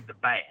outweighed the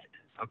bad.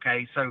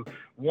 Okay, so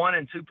 1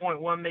 in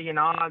 2.1 million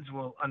odds.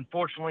 Well,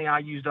 unfortunately, I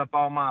used up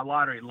all my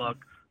lottery luck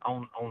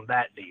on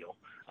that deal.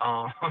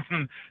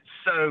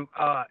 So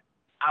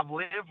I've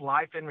lived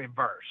life in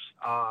reverse.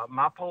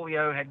 My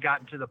polio had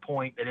gotten to the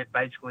point that it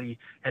basically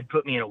had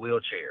put me in a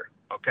wheelchair.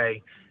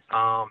 Okay,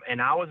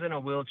 and I was in a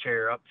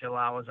wheelchair up till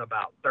I was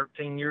about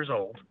 13 years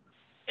old,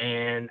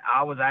 and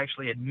I was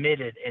actually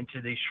admitted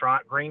into the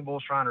Greenville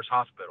Shriners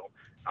Hospital,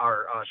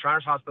 or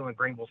Shriners Hospital in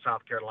Greenville,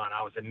 South Carolina.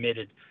 I was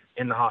admitted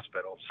in the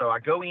hospital. So I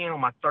go in on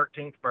my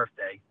 13th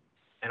birthday,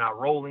 and I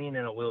roll in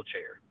a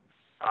wheelchair.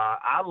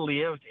 I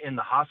lived in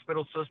the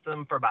hospital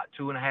system for about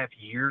 2.5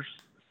 years.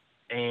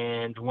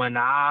 And when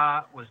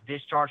I was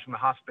discharged from the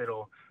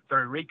hospital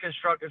through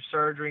reconstructive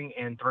surgery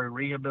and through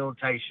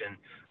rehabilitation,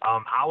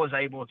 I was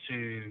able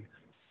to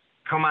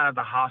come out of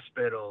the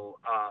hospital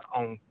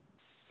on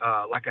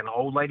like an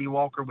old lady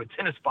walker with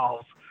tennis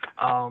balls.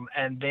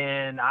 And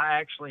then I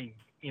actually,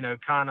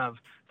 kind of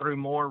through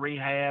more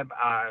rehab,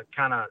 I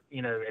kind of,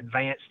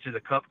 advanced to the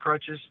cup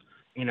crutches,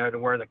 to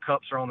where the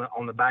cups are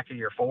on the back of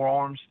your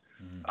forearms.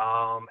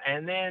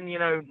 And then,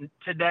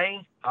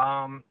 today,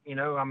 I'm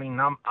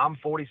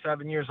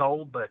 47 years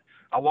old, but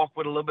I walk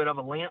with a little bit of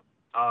a limp.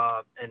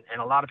 And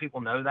a lot of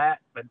people know that,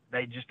 but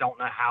they just don't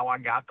know how I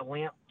got the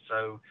limp.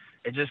 So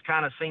it just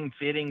kind of seemed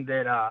fitting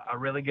that a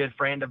really good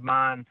friend of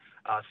mine,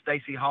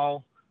 Stacy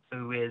Hall,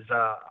 who is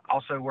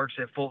also works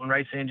at Fulton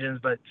Race Engines,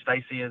 but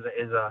Stacy is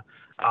a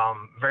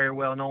very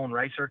well-known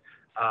racer.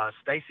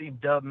 Stacy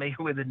dubbed me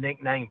with the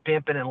nickname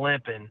Pimpin' and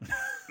Limpin',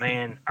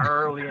 man,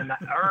 early in the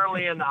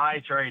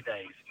IHRA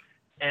days.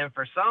 And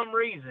for some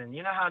reason,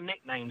 you know how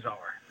nicknames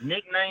are.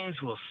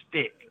 Nicknames will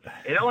stick.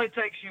 It only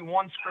takes you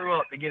one screw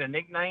up to get a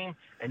nickname,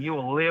 and you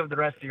will live the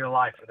rest of your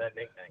life with that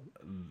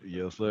nickname.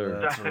 Yes,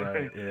 sir. That's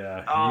right.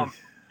 Yeah.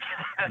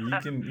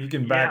 You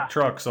can back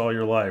trucks all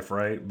your life,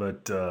 right?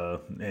 But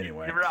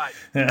anyway. You're right.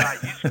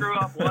 You screw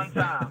up one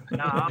time.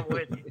 No, I'm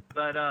with you.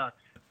 But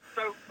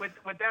so with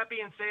that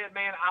being said,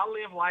 man, I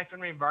live life in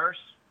reverse.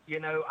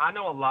 I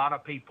know a lot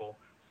of people.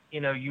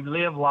 You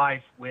live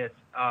life with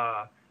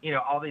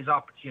all these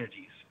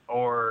opportunities,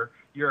 or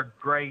you're a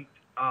great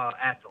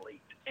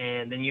athlete,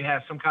 and then you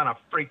have some kind of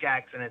freak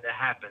accident that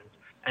happens,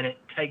 and it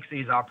takes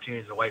these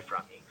opportunities away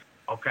from you.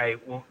 Okay,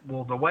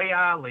 well, the way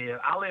I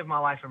live my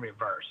life in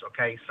reverse.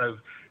 Okay, so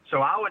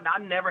I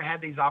never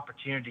had these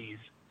opportunities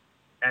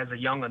as a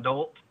young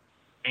adult,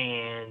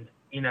 and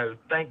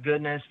thank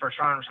goodness for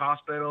Shriners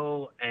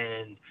Hospital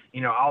and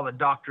all the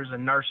doctors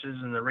and nurses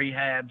and the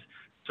rehabs.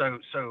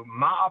 So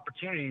my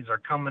opportunities are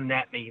coming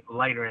at me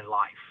later in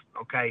life.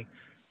 Okay,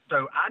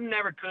 so I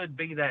never could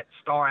be that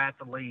star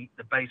athlete,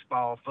 the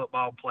baseball,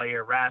 football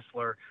player,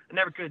 wrestler. I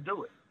never could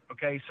do it.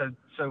 Okay,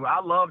 so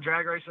I love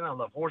drag racing. I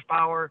love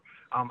horsepower.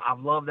 I've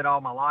loved it all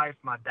my life.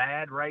 My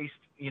dad raced,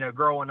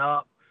 growing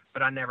up,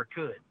 but I never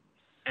could.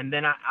 And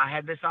then I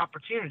had this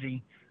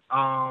opportunity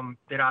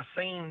that I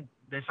seen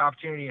this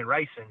opportunity in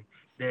racing,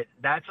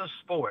 that's a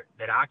sport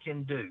that I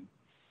can do.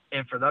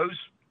 And for those,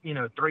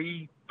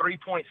 3.7,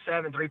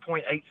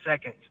 3.8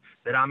 seconds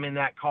that I'm in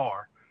that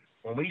car,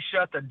 when we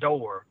shut the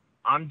door,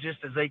 I'm just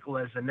as equal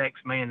as the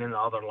next man in the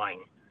other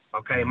lane.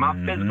 Okay, my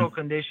physical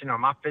condition or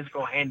my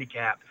physical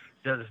handicap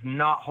does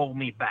not hold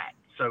me back.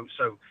 So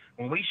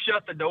when we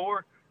shut the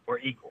door, we're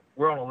equal.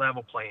 We're on a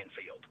level playing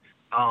field.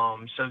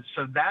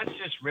 So that's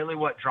just really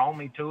what drew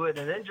me to it.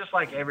 And then just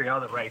like every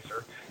other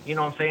racer, you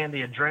know what I'm saying,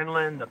 the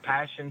adrenaline, the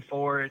passion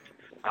for it,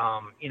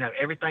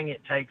 everything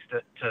it takes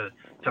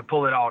to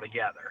pull it all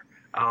together.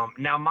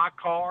 Now my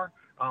car,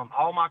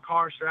 all my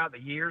cars throughout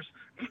the years,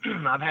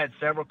 I've had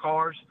several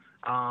cars.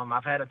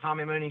 I've had a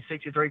Tommy Mooney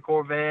 63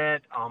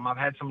 Corvette. I've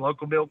had some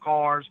local built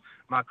cars.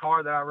 My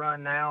car that I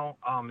run now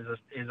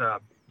is a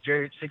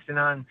Jerry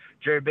 69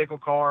 Jerry Bickle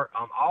car.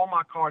 All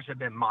my cars have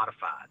been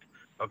modified.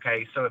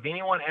 Okay, so if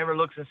anyone ever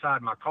looks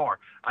inside my car,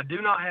 I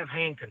do not have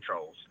hand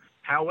controls.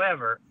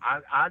 However,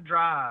 I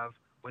drive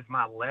with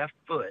my left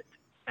foot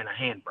and a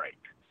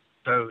handbrake.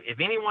 So if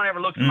anyone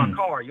ever looks at my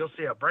car, you'll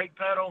see a brake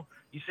pedal.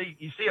 You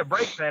see a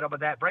brake pedal,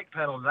 but that brake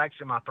pedal is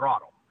actually my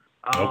throttle.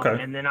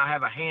 Okay. And then I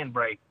have a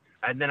handbrake.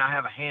 And then I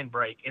have a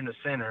handbrake in the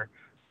center,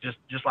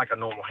 just like a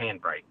normal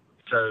handbrake.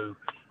 So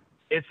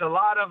it's a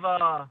lot of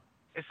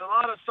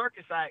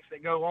circus acts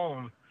that go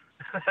on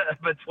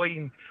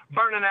between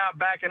burning out,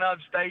 backing up,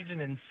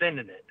 staging, and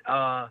sending it.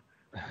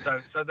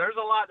 So there's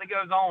a lot that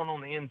goes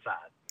on the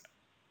inside.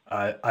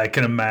 I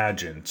can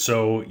imagine.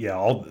 So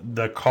yeah,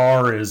 the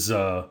car is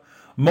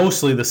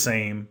mostly the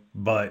same,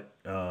 but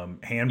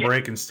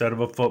handbrake instead of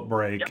a foot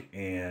brake,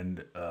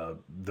 and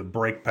the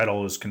brake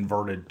pedal is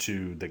converted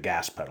to the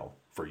gas pedal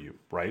for you,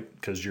 right?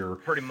 Because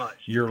pretty much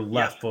your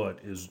left foot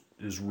is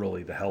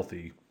really the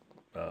healthy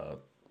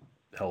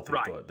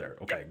foot there.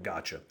 Okay,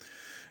 gotcha.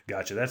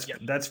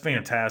 That's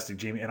fantastic,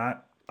 Jamie. And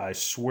I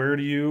swear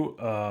to you,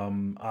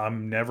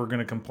 I'm never going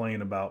to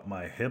complain about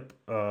my hip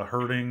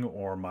hurting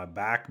or my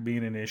back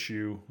being an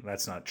issue.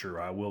 That's not true.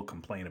 I will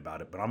complain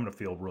about it, but I'm going to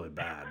feel really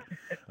bad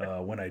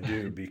when I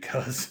do,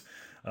 because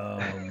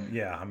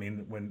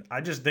when I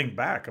just think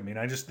back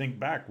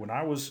when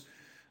I was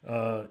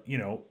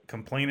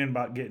complaining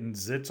about getting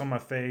zits on my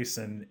face,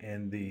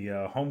 and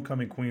the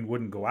homecoming queen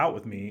wouldn't go out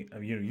with me.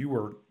 You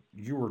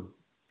were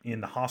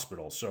in the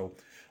hospital, so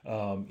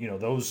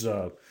those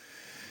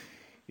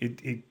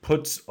it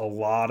puts a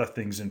lot of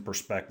things in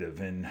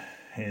perspective. And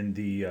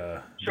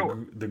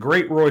the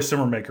great Roy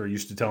Simmermaker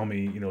used to tell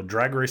me,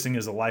 drag racing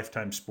is a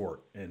lifetime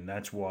sport, and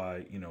that's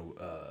why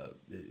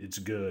it's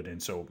good.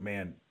 And so,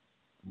 man,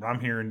 I'm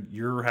hearing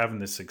you're having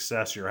the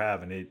success you're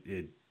having,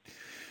 it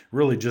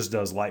really just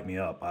does light me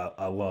up.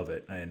 I love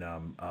it, and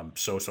I'm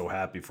so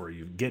happy for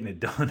you getting it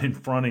done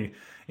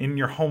in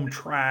your home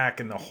track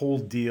and the whole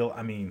deal.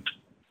 I mean,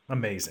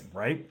 amazing,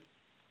 right?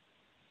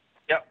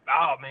 Yep.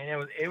 Oh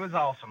man, it was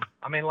awesome.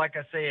 I mean, like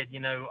I said,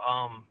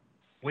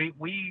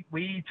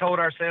 we told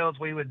ourselves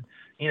we would,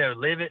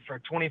 live it for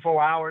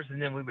 24 hours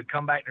and then we would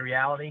come back to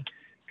reality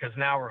because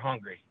now we're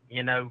hungry.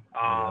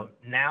 Now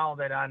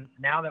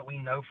that we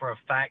know for a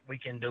fact we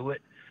can do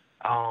it,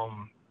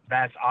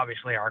 that's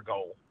obviously our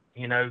goal.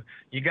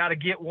 You got to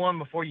get one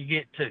before you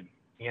get two.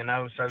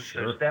 So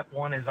Sure. so step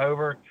one is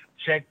over.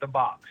 Check the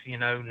box.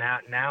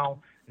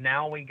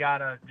 Now we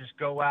gotta just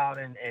go out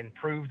and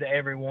prove to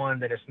everyone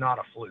that it's not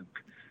a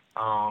fluke.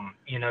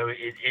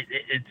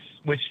 It's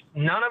which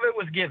none of it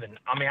was given.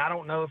 I mean, I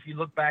don't know if you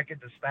look back at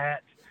the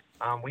stats.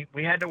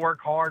 We had to work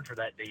hard for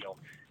that deal.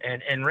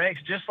 And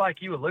Rex, just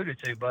like you alluded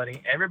to,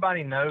 buddy,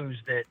 everybody knows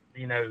that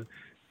the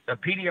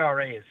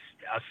PDRA is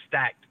a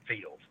stacked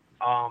field.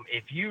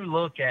 If you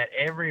look at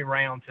every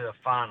round to the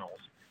finals,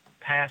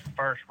 past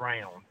first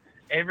round,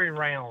 every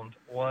round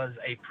was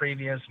a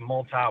previous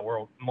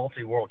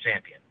multi-world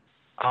champion.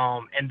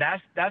 And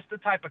that's the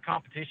type of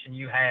competition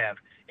you have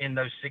in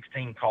those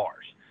 16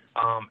 cars.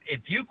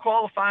 If you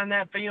qualify in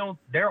that field,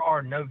 there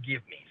are no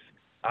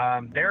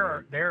give-me's.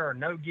 There are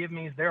no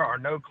give-me's. There are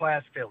no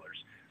class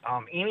fillers.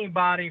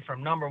 Anybody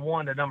from number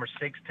 1 to number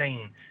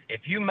 16,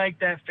 if you make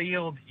that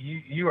field,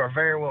 you are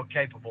very well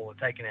capable of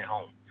taking it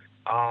home.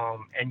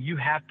 And you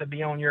have to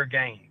be on your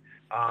game.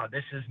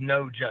 This is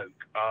no joke.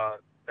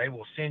 They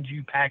will send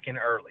you packing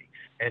early.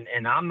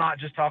 And I'm not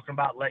just talking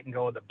about letting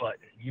go of the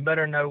button. You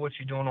better know what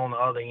you're doing on the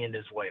other end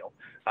as well.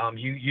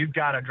 You've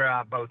got to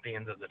drive both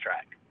ends of the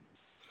track.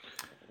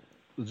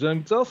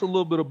 Jamie, tell us a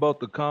little bit about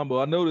the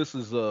combo. I know this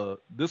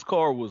this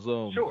car was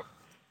Sure.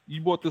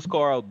 You bought this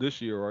car out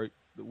this year, right?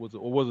 Was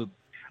it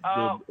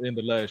the end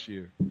of last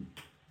year?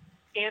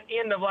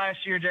 End of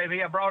last year,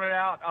 JV. I brought it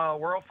out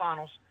World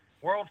Finals.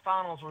 World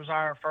Finals was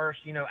our first,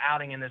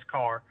 outing in this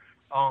car.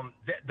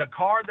 The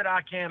car that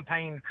I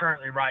campaign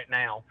currently right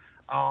now,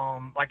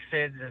 like I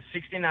said, the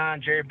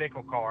 69 Jerry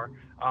Bickle car.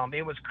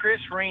 It was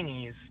Chris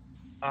Rainey's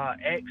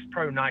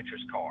ex-Pro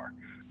Nitrous car.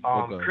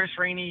 Okay. Chris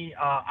Rainey,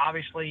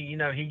 obviously,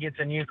 he gets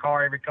a new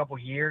car every couple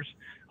of years.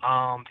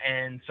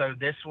 And so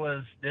this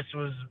was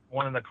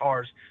one of the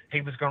cars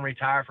he was going to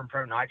retire from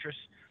Pro Nitrous.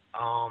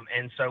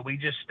 And so we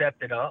just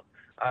stepped it up.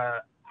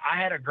 I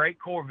had a great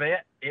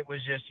Corvette. It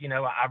was just,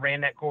 I ran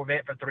that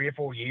Corvette for 3 or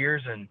 4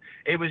 years, and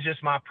it was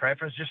just my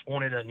preference. Just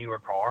wanted a newer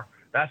car.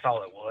 That's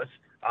all it was.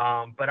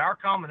 But our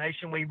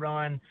combination we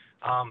run,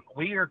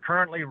 we are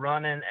currently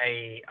running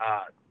a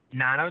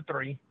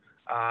 903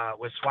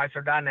 with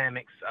Schweitzer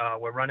Dynamics.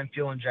 We're running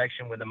fuel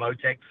injection with the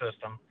Motec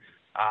system.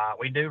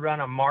 We do run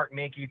a Mark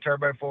Mickey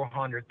Turbo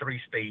 400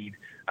 3-speed,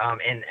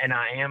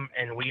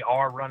 and we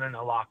are running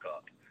a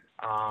lockup.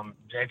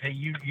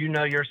 JP, you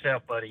know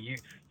yourself, buddy.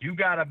 You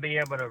got to be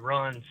able to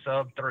run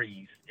sub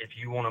 3s if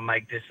you want to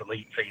make this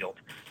elite field.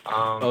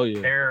 Oh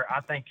yeah. I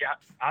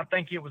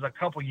think it was a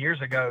couple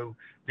years ago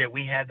that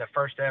we had the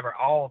first ever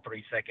all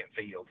 3-second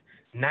field.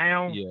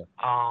 Now, Yeah.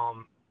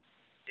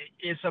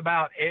 It's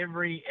about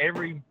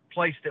every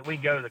place that we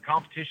go. The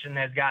competition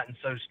has gotten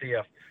so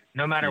stiff.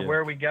 No matter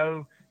where we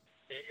go,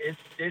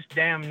 it's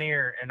damn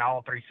near an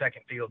all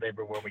 3-second field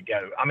everywhere we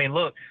go. I mean,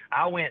 look,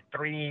 I went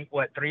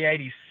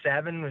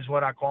 387 is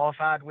what I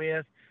qualified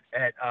with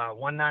at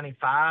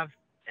 195,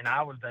 and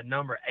I was the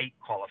number 8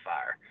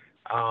 qualifier.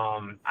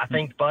 I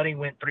think Buddy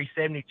went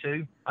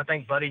 372. I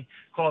think Buddy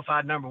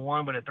qualified number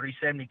 1 with a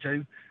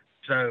 372.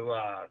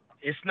 So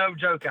it's no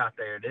joke out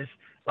there. This,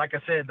 like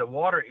I said, the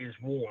water is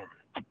warm.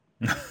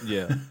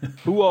 Yeah.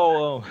 Who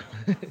all?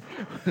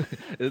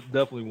 It's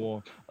definitely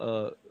warm.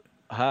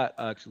 Hot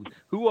actually.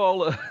 Who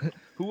all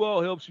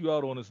helps you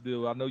out on this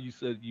deal? I know you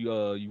said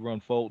you run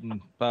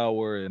Fulton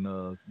Power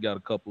and got a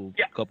couple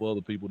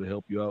other people to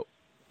help you out.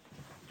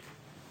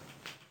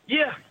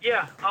 Yeah.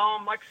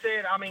 Like I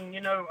said, I mean,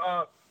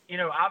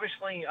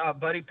 obviously,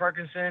 Buddy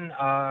Perkinson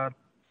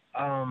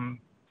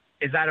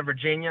is out of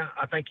Virginia.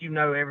 I think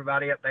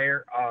everybody up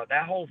there.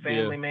 That whole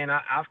family, man.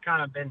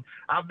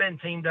 I've been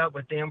teamed up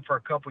with them for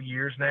a couple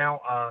years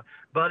now.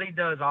 Buddy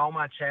does all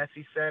my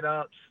chassis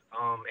setups.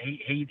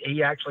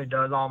 He actually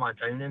does all my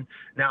tuning.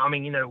 Now, I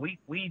mean,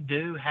 we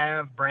do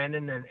have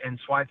Brandon and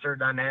Schweitzer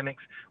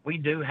Dynamics. We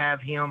do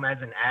have him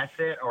as an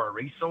asset or a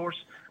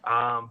resource.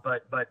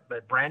 But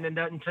Brandon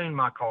doesn't tune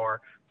my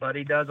car, but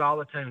he does all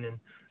the tuning.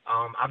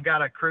 I've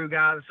got a crew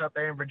guy that's up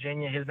there in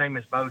Virginia. His name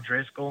is Bo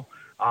Driscoll.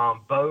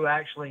 Bo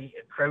actually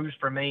crews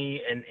for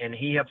me, and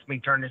he helps me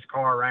turn this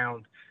car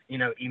around,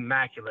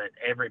 immaculate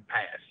every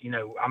pass.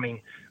 I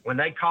mean, when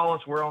they call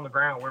us, we're on the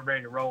ground, we're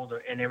ready to roll,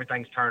 and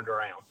everything's turned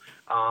around.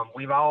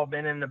 We've all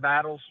been in the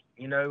battles,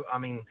 I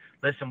mean,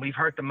 listen, we've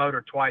hurt the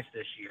motor twice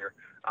this year,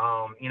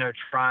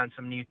 trying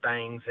some new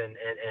things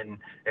and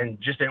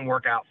just didn't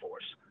work out for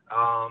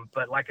us.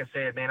 But like I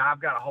said, man,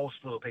 I've got a whole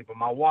slew of people,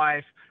 my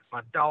wife,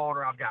 my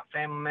daughter, I've got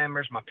family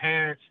members, my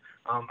parents.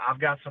 I've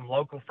got some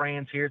local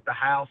friends here at the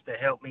house that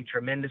help me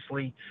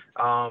tremendously,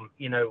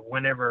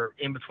 whenever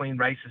in between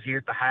races here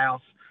at the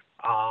house.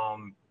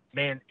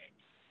 Man,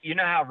 you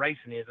know how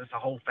racing is. It's a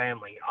whole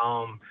family.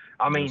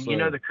 I mean, Yes, you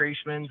know sir. the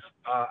Creeshmans.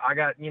 I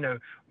got,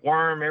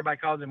 Worm. Everybody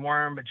calls him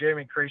Worm, but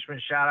Jeremy Creeshman.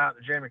 Shout out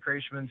to Jeremy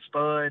Creeshman,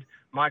 Spud,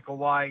 Michael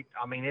White.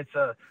 I mean, it's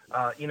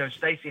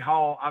Stacy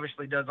Hall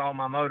obviously does all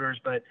my motors,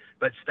 but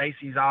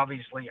Stacy's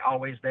obviously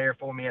always there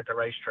for me at the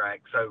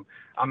racetrack. So,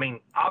 I mean,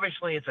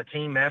 obviously it's a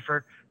team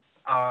effort.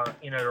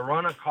 To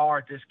run a car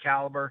at this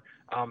caliber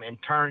and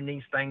turn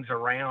these things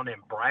around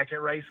and bracket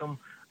race them,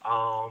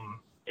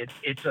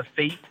 it's a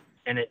feat,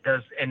 and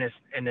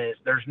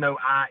there's no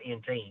I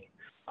in team.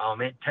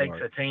 It takes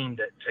Right. a team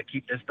to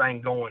keep this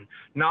thing going.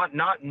 Not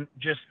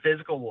just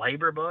physical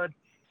labor, bud,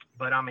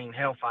 but I mean,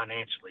 hell,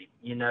 financially.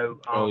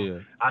 Oh yeah.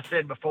 I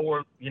said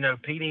before,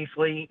 PD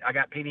Fleet. I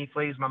got PD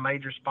Fleet as my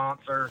major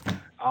sponsor.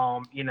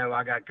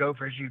 I got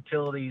Gophers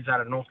Utilities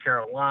out of North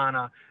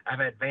Carolina. I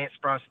have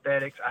Advanced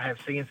Prosthetics. I have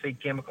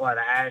CNC Chemical out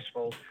of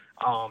Asheville.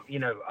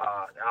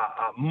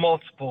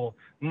 Multiple.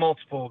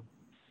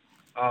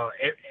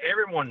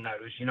 Everyone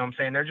knows, you know what I'm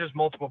saying? There's just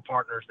multiple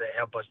partners that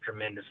help us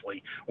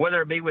tremendously,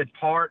 whether it be with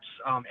parts.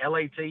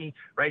 LAT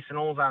Racing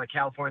Oils out of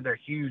California, they're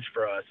huge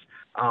for us.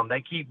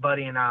 They keep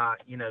Buddy and I,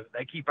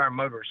 they keep our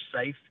motors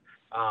safe.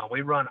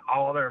 We run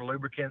all their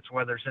lubricants,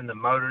 whether it's in the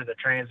motor, the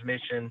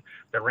transmission,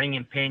 the ring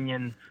and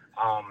pinion.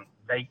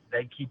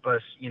 They keep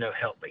us,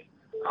 healthy.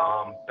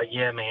 But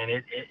yeah, man,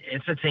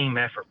 it's a team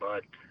effort,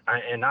 bud.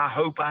 And I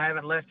hope I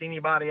haven't left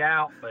anybody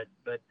out, but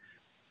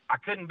I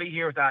couldn't be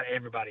here without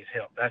everybody's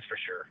help. That's for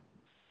sure.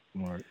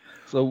 All right.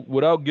 So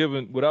without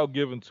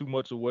giving too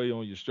much away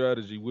on your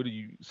strategy,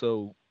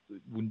 so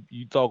when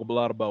you talk a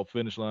lot about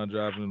finish line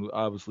driving,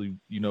 obviously,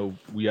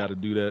 we got to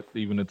do that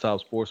even in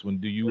Top Sportsman.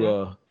 Do you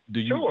Sure. do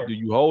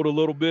you hold a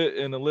little bit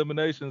in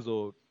eliminations,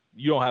 or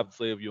you don't have to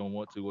say if you don't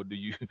want to, or do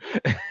you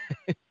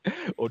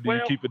or do you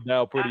Well, keep it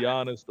down pretty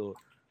honest, or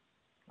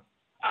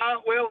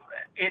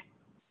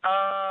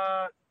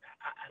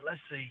let's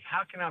see.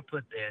 How can I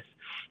put this?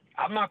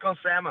 I'm not going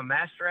to say I'm a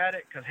master at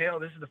it because, hell,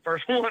 this is the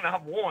first one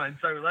I've won.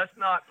 So let's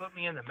not put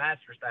me in the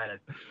master status.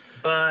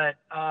 But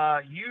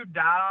you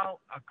dial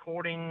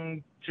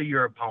according to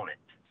your opponent.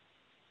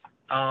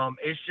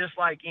 It's just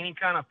like any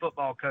kind of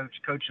football coach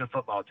coaching a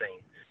football team,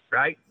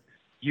 right?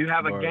 You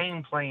have a Right.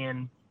 game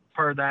plan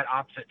per that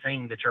opposite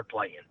team that you're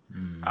playing.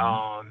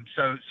 Mhm.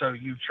 So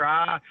you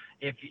try,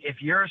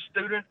 if you're a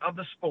student of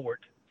the sport,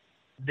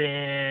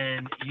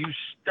 then you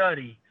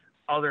study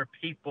other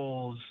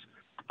people's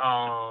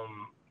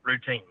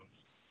routines,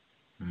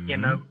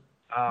 Mhm.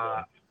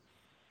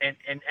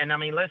 and I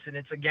mean, listen,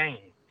 it's a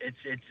game. It's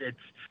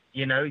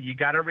you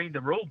got to read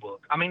the rule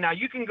book. I mean, now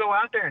you can go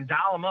out there and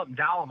dial them up and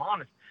dial them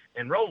honest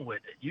and roll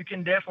with it. You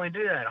can definitely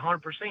do that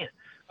 100%.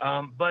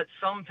 But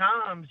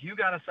sometimes you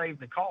got to save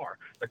the car.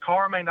 The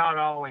car may not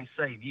always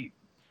save you.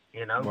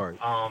 Right.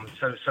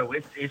 So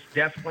it's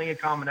definitely a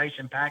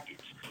combination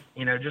package.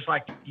 Just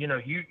like you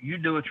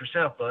do it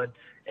yourself, bud.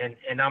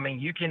 And I mean,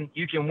 you can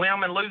win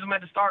them and lose them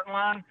at the starting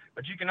line,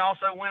 but you can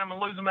also win them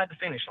and lose them at the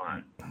finish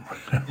line.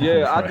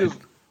 Yeah, Right.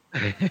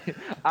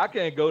 I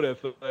can't go that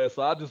fast,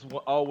 so I just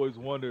always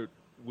wondered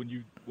when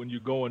you're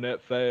going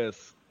that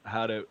fast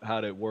how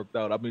that worked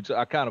out. I mean,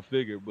 I kind of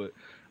figured, but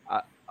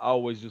I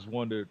always just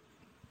wondered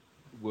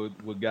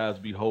would guys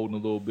be holding a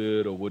little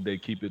bit, or would they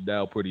keep it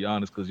down pretty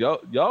honest? Because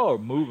y'all are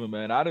moving,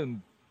 man. I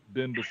didn't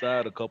been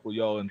beside a couple of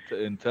y'all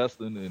in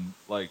testing, and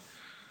like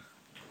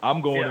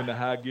I'm going Yeah. into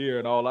high gear,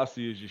 and all I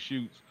see is your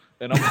shoots,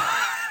 and I'm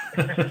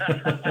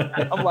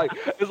like,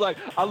 it's like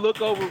I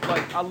look over,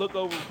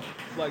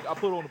 like I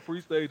put on the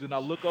pre-stage, and I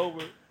look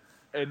over,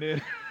 and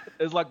then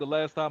it's like the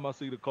last time I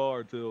see the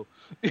car until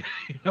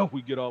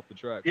we get off the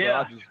track. So I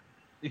Yeah. just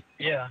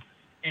Yeah.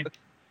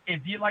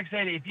 If you, like I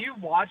said, if you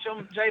watch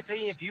them,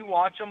 JP, if you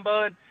watch them,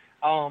 bud,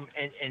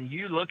 and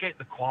you look at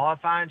the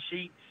qualifying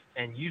sheets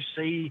and you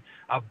see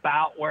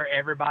about where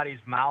everybody's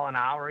mile an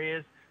hour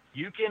is,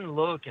 you can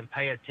look and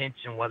pay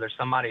attention whether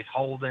somebody's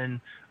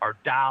holding or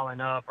dialing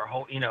up or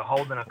holding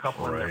a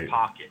couple in their Right.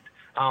 pocket.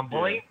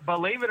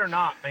 Believe it or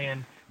not,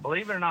 man,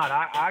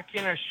 I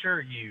can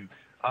assure you,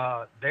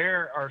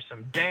 there are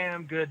some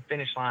damn good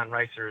finish line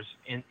racers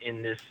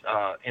in this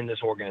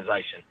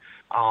organization.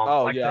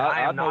 oh Like I yeah, said,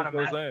 I I am know not a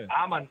firsthand.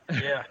 I'm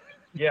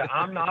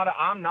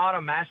not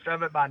a master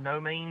of it by no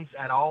means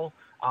at all.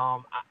 I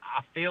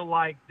feel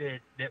like that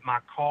my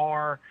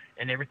car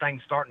and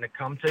everything's starting to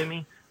come to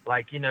me.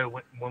 Like,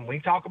 when we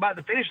talk about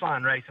the finish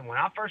line racing, when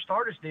I first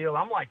started this deal,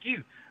 I'm like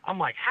you. I'm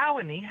like, how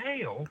in the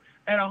hell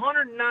at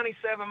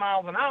 197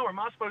 miles an hour am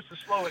I supposed to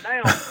slow it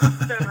down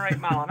 7 or 8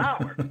 mile an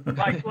hour?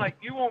 Like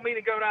you want me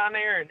to go down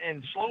there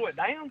and slow it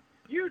down?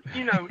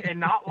 And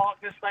not lock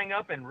this thing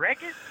up and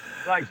wreck it?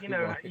 Like,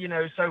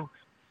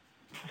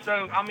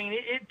 so I mean,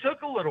 it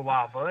took a little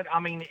while, bud. I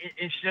mean,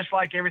 it's just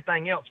like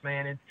everything else,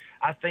 man.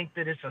 I think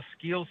that it's a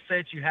skill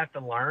set you have to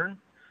learn.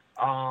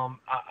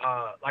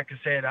 Like I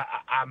said,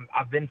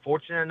 I've been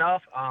fortunate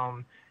enough.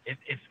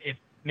 If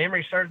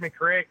memory serves me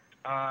correct,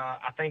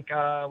 I think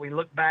we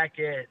look back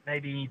at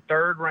maybe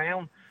third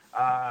round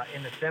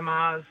in the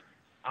semis.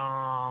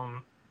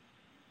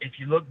 If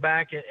you look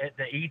back at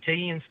the ET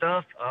and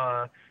stuff,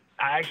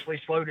 I actually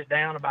slowed it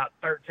down about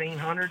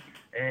 1,300,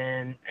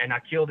 and I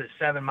killed it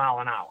 7 mile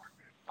an hour.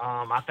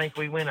 I think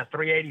we went a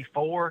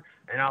 384,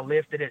 and I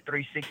lifted at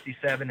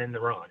 367 in the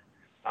run.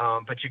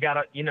 But you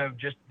gotta,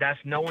 just that's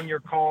knowing your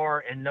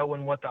car and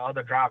knowing what the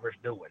other driver's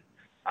doing.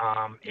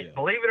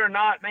 Believe it or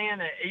not,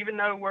 man, even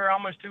though we're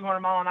almost 200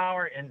 mile an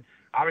hour, and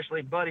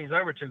obviously Buddy's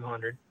over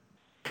 200,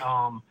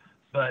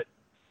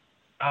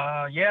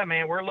 yeah,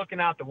 man, we're looking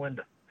out the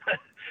window.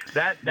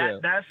 That's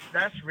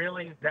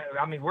really that.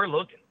 I mean, we're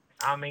looking.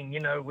 I mean,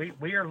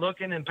 we are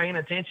looking and paying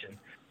attention.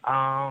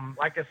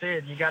 Like I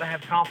said, you got to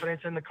have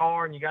confidence in the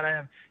car, and you got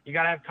to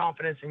have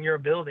confidence in your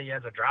ability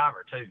as a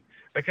driver too.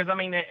 Because I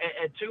mean, at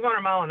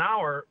 200 mile an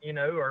hour,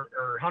 or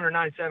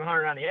 197,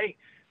 198,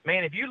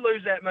 man, if you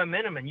lose that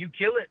momentum and you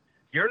kill it,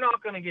 you're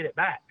not going to get it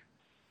back.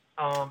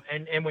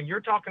 And when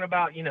you're talking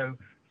about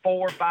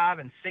 4, 5,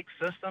 and 6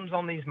 systems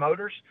on these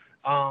motors,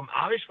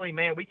 obviously,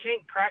 man, we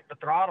can't crack the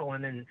throttle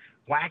and then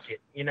whack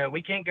it.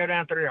 We can't go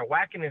down through there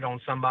whacking it on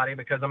somebody,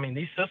 because I mean,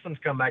 these systems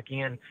come back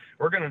in,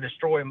 we're going to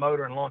destroy a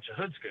motor and launch a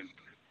hood scoop.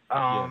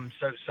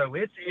 So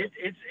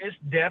it's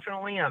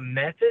definitely a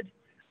method.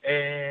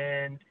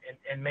 And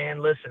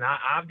man, listen,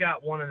 I've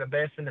got one of the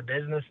best in the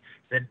business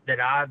that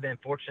I've been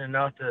fortunate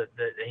enough to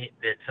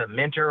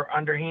mentor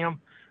under him.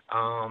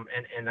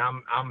 And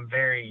I'm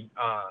very,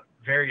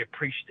 very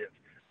appreciative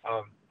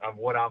of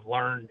what I've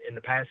learned in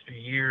the past few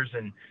years.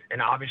 And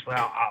obviously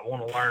I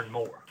want to learn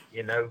more,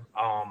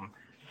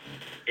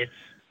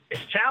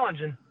 it's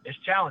challenging. It's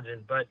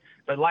challenging, but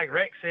like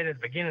Rex said at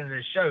the beginning of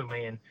this show,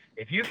 man,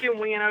 if you can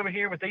win over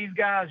here with these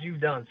guys,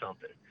 you've done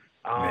something.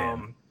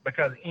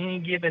 Because any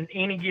given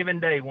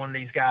day, one of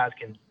these guys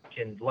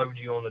can load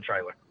you on the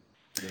trailer.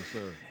 Yes,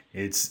 sir.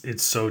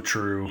 It's so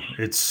true.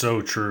 It's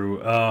so true.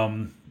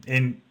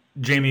 And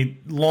Jaime,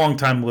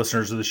 longtime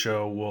listeners of the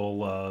show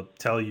will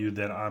tell you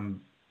that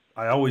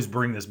I always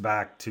bring this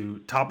back to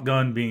Top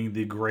Gun being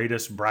the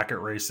greatest bracket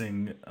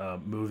racing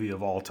movie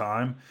of all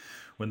time.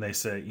 When they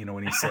say,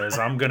 when he says,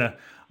 I'm gonna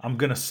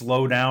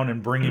slow down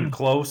and bring him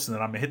close, and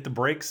then I'm gonna hit the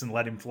brakes and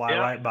let him fly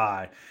right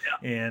by.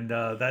 And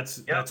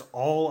that's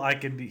all I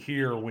could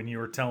hear when you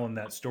were telling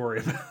that story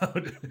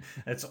about.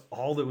 That's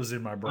all that was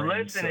in my brain. Well,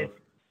 listen,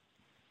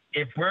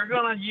 if we're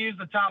gonna use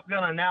the Top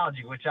Gun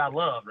analogy, which I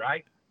love,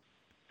 right?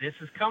 This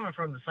is coming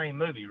from the same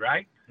movie,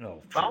 right?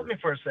 Oh, follow me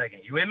for a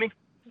second. You with me?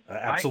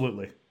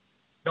 Absolutely.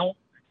 Right?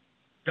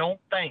 Don't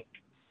think.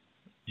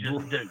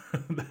 Just do.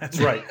 That's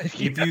right. If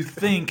you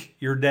think,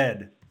 you're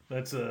dead.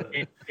 That's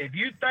if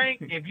you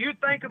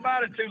think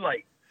about it, too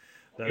late.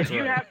 If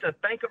you have to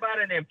think about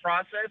it and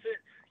process it,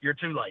 you're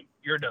too late.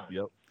 You're done.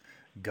 Yep.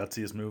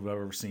 Gutsiest move I've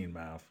ever seen,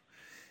 Mav.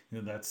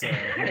 That's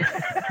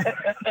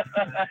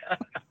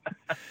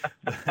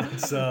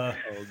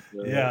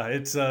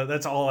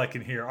that's all I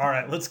can hear. All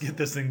right, let's get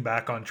this thing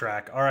back on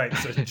track. All right,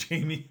 so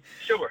Jaime,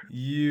 sure,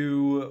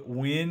 you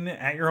win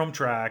at your home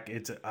track.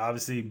 It's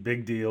obviously a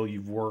big deal.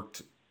 You've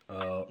worked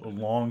a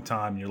long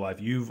time in your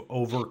life. You've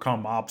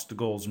overcome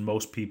obstacles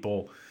most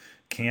people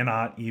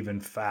cannot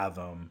even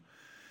fathom.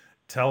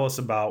 Tell us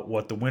about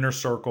what the winner's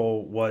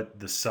circle, what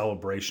the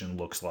celebration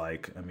looks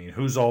like. I mean,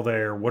 who's all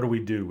there? What do we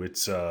do?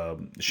 It's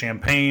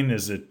champagne.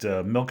 Is it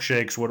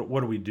milkshakes? What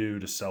do we do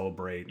to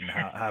celebrate? And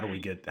how do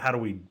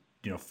we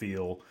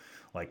feel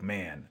like,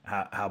 man,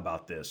 how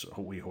about this?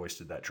 We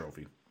hoisted that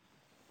trophy.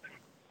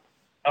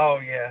 Oh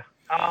yeah.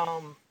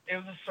 It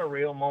was a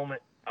surreal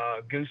moment.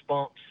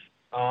 Goosebumps.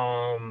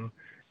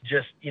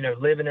 Just,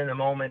 living in the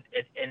moment.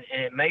 And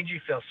it made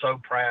you feel so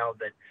proud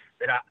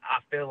that I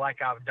feel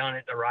like I've done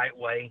it the right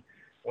way.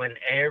 When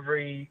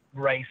every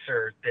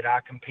racer that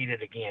I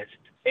competed against,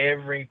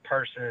 every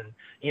person,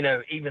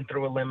 even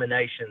through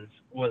eliminations,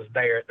 was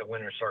there at the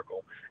winner's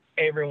circle.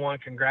 Everyone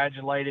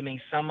congratulated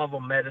me. Some of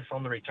them met us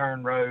on the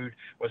return road,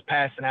 was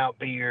passing out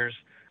beers.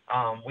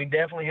 We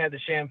definitely had the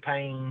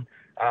champagne.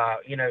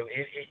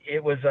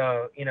 It was,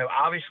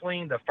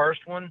 obviously the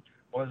first one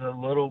was a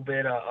little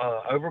bit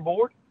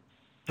overboard,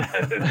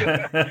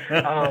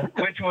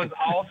 which was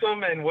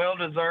awesome and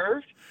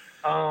well-deserved.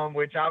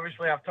 Which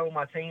obviously I've told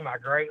my team I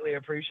greatly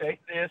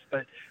appreciate this,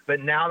 but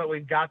now that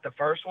we've got the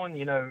first one,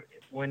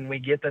 when we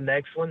get the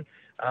next one,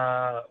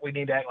 we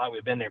need to act like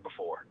we've been there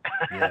before.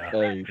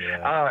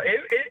 It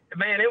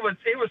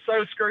was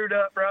so screwed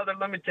up, brother.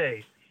 Let me tell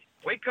you,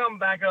 we come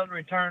back up the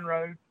return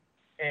road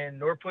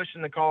and we're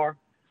pushing the car.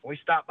 We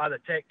stop by the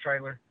tech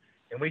trailer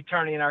and we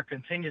turn in our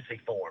contingency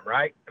form,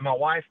 right? And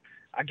I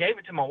gave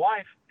it to my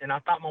wife, and I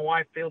thought my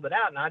wife filled it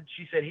out, and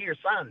she said, "Here,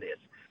 sign this."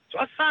 So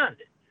I signed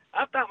it.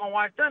 I thought my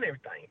wife done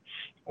everything.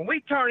 When we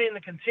turn in the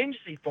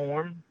contingency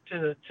form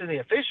to the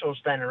official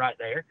standing right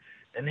there,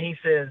 and he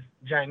says,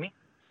 "Jaime,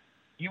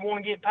 you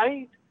want to get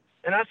paid?"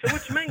 And I said,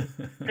 "What you mean?"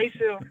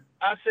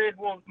 I said,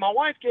 "Well, my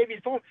wife gave you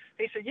the form."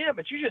 He said, "Yeah,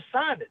 but you just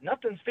signed it.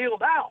 Nothing's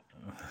filled out."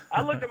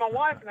 I looked at my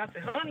wife and I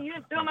said, "Honey, you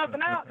didn't fill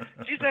nothing out."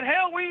 She said,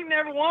 "Hell, we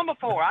never won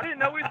before. I didn't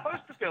know we were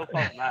supposed to fill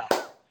something out."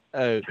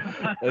 Hey,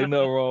 ain't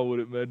nothing wrong with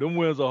it, man. Them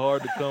wins are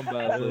hard to come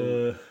by.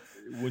 So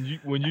when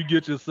you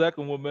get your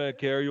second one, man,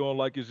 carry on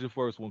like it's your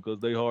first one, because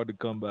they hard to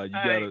come by.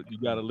 You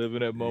gotta live in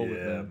that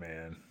moment,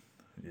 man.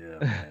 Yeah,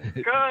 man.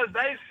 Because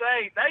they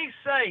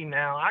say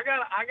now, I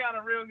got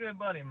a real good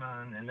buddy of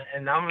mine,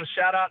 and I'm gonna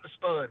shout out to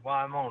Spud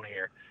while I'm on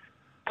here.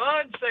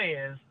 Spud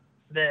says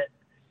that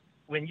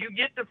when you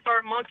get the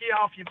third monkey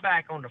off your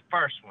back on the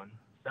first one,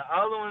 the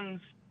other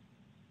ones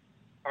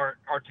are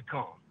to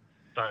come.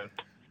 So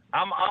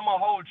I'm gonna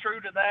hold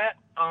true to that.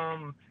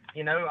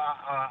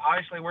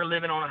 Obviously we're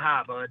living on a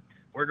high, bud.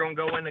 We're gonna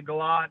go into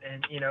Galot,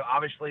 and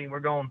obviously we're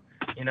gonna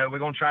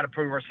try to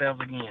prove ourselves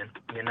again.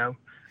 And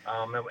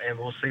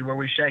we'll see where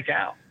we shake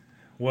out.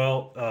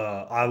 Well,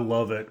 I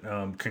love it.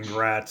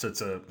 Congrats.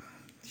 It's a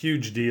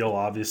huge deal,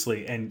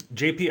 obviously. And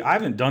JP, I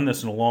haven't done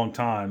this in a long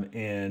time,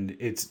 and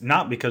it's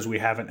not because we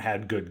haven't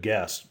had good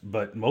guests,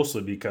 but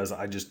mostly because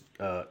I just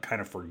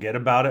kind of forget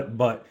about it.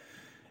 But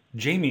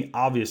Jaime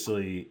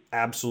obviously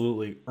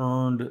absolutely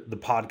earned the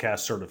podcast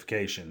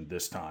certification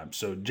this time.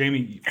 So,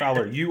 Jaime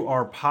Fowler, you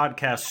are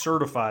podcast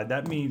certified.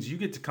 That means you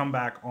get to come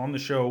back on the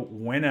show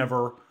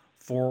whenever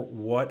for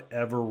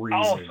whatever reason.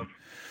 Awesome.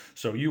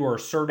 So you are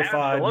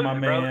certified, Absolutely, my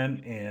brother.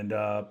 man, and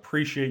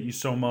appreciate you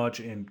so much,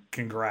 and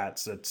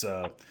congrats. It's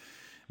so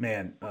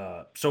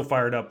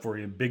fired up for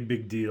you.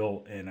 Big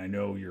deal, and I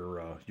know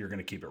you're going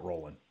to keep it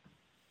rolling.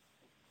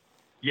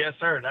 Yes,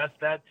 sir.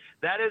 That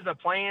is a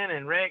plan.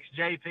 And Rex,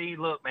 JP,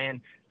 look,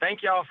 man,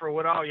 thank y'all for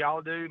what all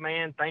y'all do,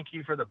 man. Thank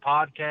you for the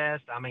podcast.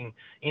 I mean,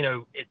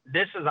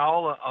 this is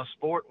all a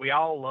sport we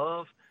all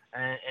love.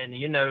 And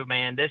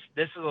man, this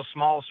is a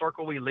small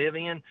circle we live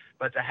in,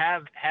 but to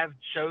have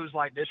shows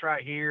like this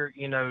right here,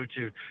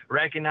 to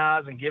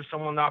recognize and give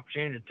someone the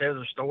opportunity to tell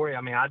their story.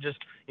 I mean, I just,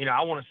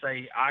 I want to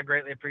say I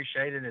greatly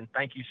appreciate it, and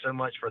thank you so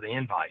much for the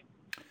invite.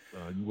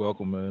 You're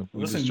welcome, man.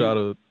 We Listen, just try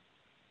to.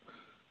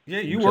 Yeah,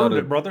 you earned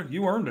it, brother.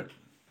 You earned it.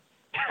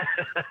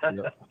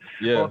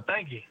 Yeah. Well,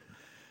 thank you.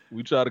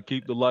 We try to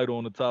keep the light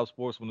on the top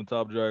sportsmen and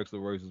top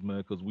dragster races, man,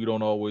 because we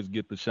don't always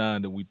get the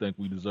shine that we think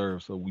we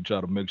deserve. So we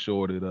try to make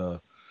sure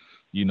that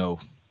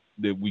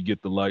that we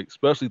get the light,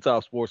 especially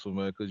top sportsmen,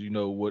 man, because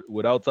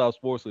without top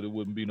sportsmen, there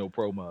wouldn't be no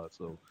pro mod.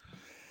 So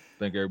I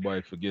think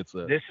everybody forgets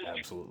that.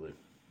 Absolutely.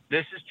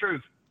 This is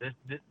true. This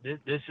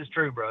is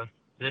true, bro.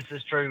 This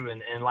is true.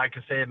 And like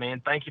I said,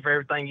 man, thank you for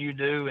everything you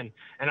do. And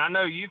I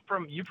know you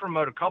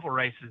promote a couple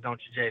races,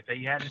 don't you, JP?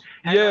 You hadn't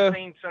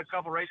seen a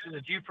couple races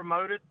that you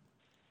promoted?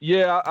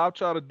 Yeah, I'll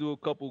try to do a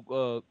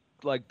couple,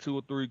 like 2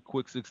 or 3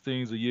 quick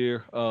 16s a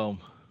year.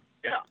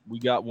 Yeah. We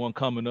got one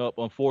coming up.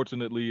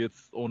 Unfortunately,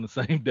 it's on the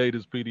same date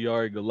as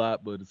PDRA Galot,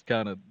 but it's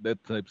kind of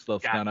that type of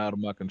stuff's kind of out of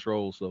my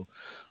control. So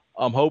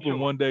I'm hoping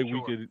one day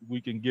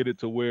we can get it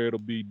to where it'll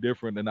be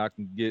different, and I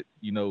can get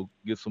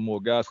some more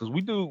guys, because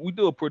we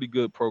do a pretty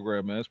good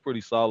program, man. It's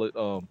pretty solid.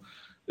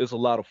 It's a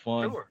lot of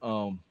fun.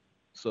 Sure.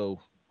 So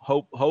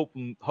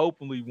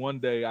hopefully one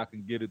day I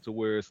can get it to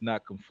where it's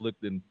not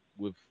conflicting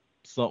with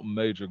something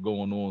major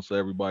going on, so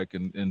everybody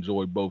can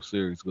enjoy both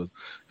series. Because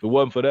if it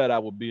wasn't for that, I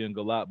would be in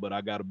Galot, but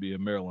I got to be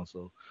in Maryland,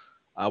 so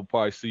I'll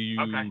probably see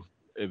you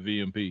at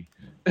VMP.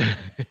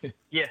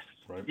 Yes.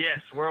 Right.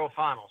 Yes. World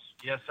Finals.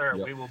 Yes, sir.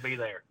 Yep. We will be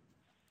there.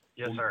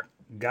 Yes, sir.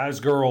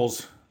 Guys,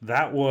 girls,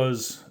 that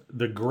was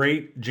the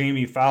great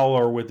Jaime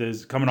Fowler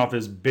coming off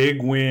his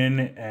big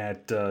win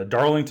at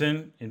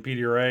Darlington in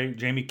PDRA.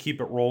 Jaime,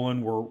 keep it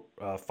rolling. We're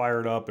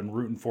fired up and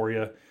rooting for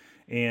you.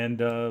 And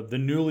the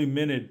newly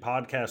minted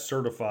podcast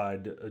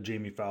certified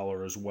Jaime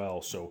Fowler as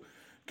well. So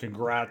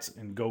congrats,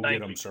 and go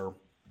get him, sir. All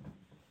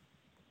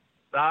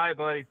right,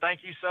 buddy.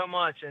 Thank you so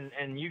much.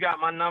 And you got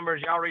my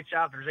numbers. Y'all reach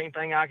out if there's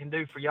anything I can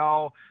do for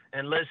y'all.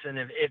 And listen,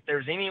 if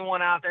there's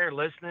anyone out there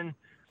listening,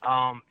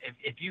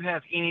 if you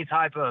have any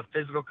type of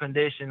physical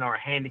condition or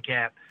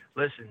handicap,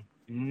 listen,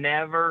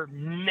 never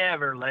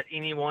let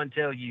anyone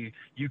tell you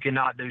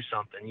cannot do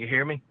something. You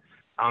hear me?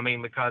 I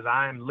mean, because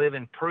I am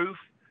living proof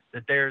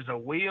that there's a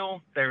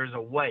will, there's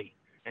a way.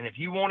 And if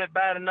you want it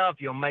bad enough,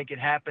 you'll make it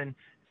happen.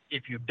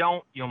 If you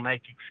don't, you'll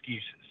make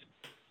excuses.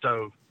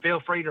 So feel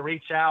free to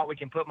reach out. We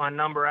can put my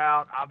number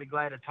out. I'll be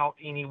glad to talk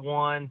to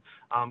anyone,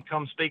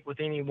 come speak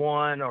with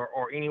anyone,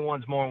 or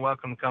anyone's more than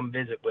welcome to come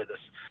visit with us.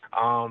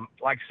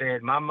 Like I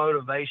said, my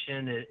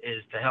motivation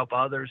is to help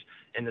others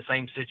in the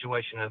same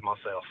situation as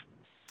myself.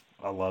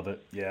 I love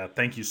it. Yeah,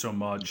 thank you so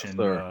much. Yes,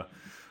 and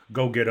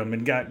go get them.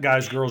 And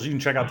guys, girls, you can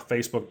check out the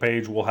Facebook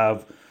page. We'll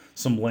have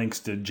some links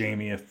to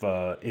Jaime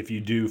if you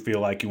do feel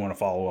like you want to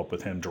follow up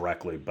with him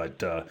directly.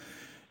 But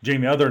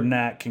Jaime, other than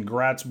that,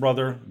 congrats,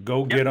 brother.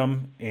 Go get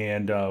them,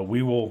 and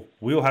we'll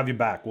have you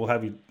back. We'll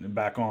have you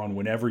back on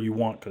whenever you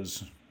want,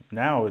 because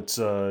now it's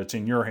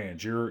in your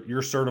hands.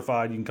 You're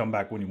certified. You can come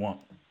back when you want.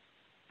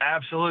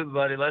 Absolutely,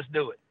 buddy. Let's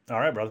do it. All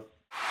right, brother.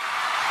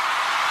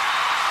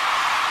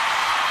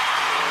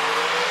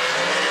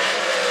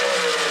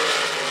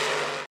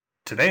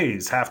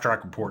 Today's Half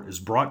Track Report is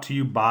brought to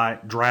you by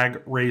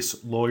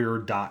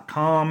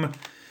DragRaceLawyer.com.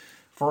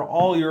 For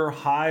all your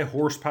high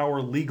horsepower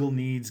legal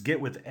needs,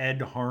 get with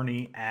Ed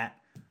Harney at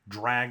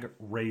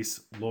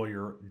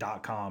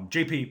DragRaceLawyer.com.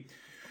 JP,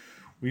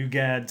 We've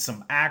got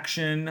some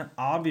action.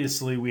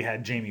 Obviously, we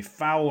had Jaime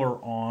Fowler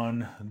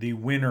on, the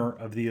winner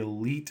of the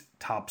Elite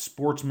Top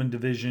Sportsman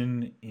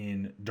division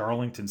in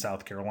Darlington,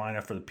 South Carolina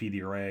for the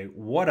PDRA.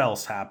 What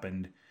else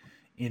happened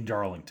in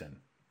Darlington?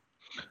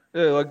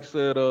 Yeah, like you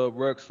said,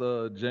 Rex,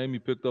 Jamie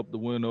picked up the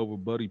win over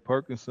Buddy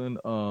Perkinson.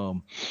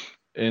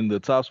 In the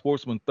Top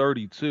Sportsman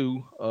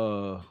 32,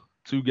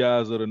 two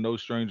guys that are no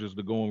strangers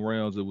to going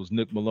rounds. It was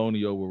Nick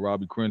Maloney over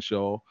Robbie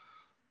Crenshaw.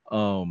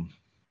 Um,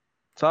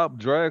 Top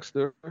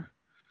Dragster,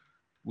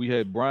 we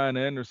had Brian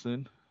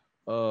Anderson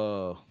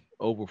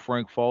over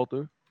Frank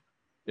Falter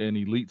in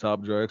Elite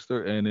Top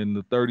Dragster. And in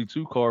the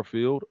 32 car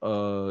field,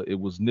 it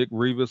was Nick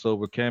Rivas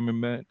over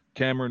Cameron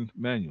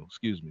Manuel,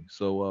 excuse me.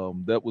 So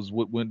that was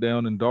what went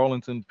down in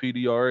Darlington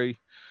PDRA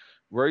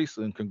race.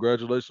 And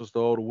congratulations to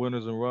all the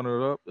winners and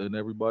runner-up and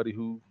everybody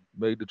who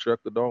made the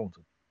trek to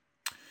Darlington.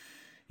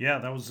 Yeah,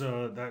 that was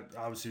that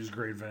obviously was a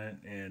great event,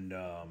 and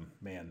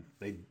man,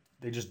 they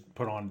just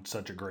put on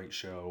such a great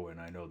show, and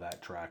I know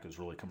that track has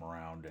really come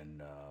around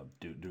and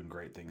doing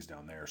great things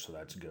down there, so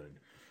that's good.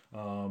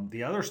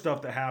 The other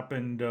stuff that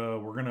happened,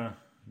 we're gonna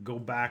go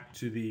back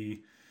to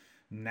the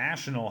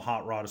National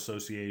Hot Rod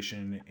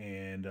Association,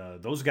 and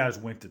those guys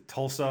went to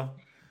Tulsa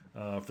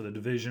for the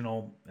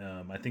divisional.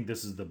 I think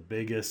this is the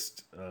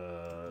biggest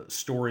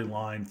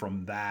storyline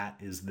from that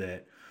is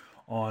that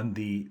on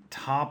the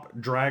top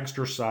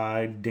dragster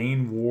side,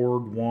 Dane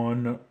Ward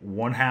won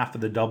one half of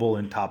the double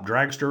in top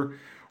dragster.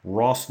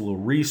 Ross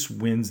Larice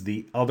wins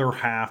the other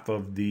half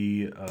of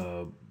the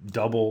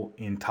double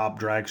in top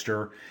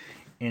dragster.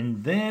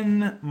 And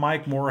then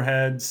Mike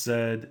Moorhead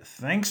said,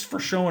 "Thanks for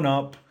showing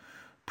up.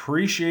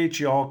 Appreciate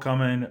you all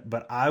coming,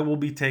 but I will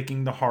be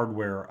taking the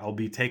hardware. I'll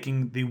be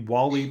taking the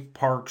Wally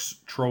Parks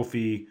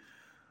Trophy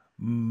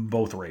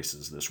both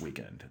races this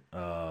weekend."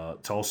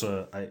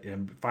 Tulsa,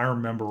 if I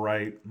remember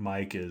right,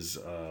 Mike is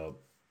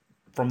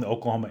from the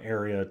Oklahoma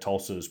area.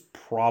 Tulsa is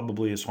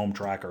probably his home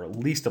track, or at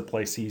least a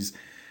place he's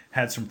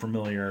had some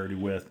familiarity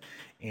with,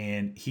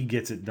 and he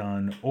gets it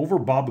done over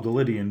Bob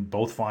Galitti in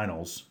both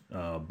finals.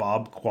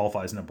 Bob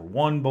qualifies number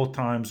one both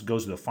times,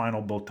 goes to the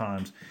final both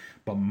times,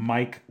 but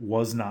Mike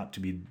was not to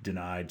be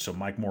denied, so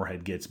Mike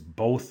Moorhead gets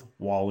both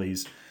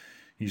Wallies.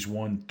 He's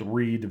won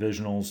 3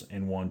 divisionals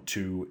and won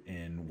 2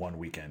 in one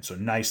weekend. So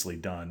nicely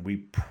done. We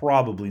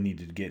probably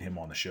needed to get him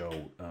on the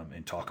show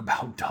and talk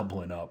about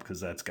doubling up,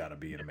 because that's got to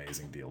be an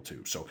amazing deal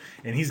too. So,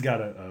 and he's got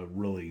a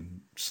really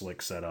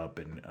slick setup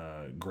and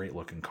a great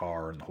looking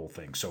car and the whole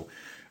thing. So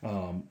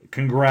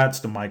congrats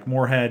to Mike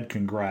Moorhead.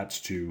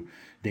 Congrats to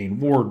Dane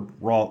Ward,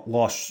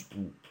 Ross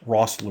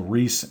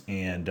Larice,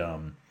 and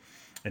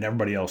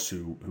everybody else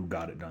who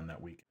got it done that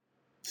week.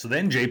 So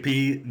then,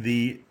 JP,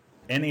 the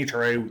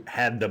NHRA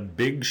had the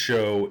big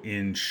show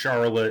in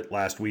Charlotte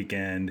last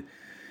weekend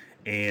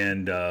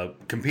and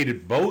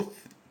competed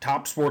both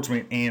top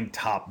sportsman and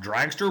top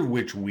dragster,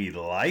 which we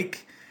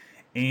like.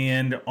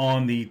 And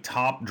on the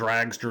top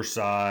dragster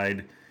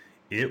side,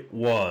 it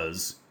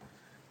was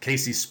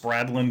Casey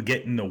Spradlin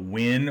getting the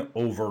win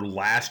over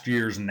last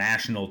year's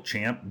national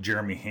champ,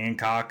 Jeremy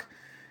Hancock.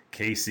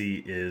 Casey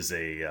is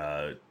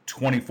a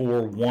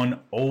 24-1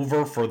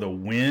 over for the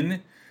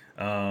win.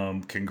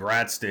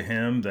 Congrats to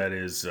him. That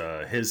is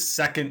his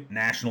second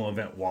national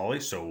event Wally.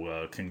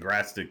 So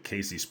congrats to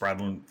Casey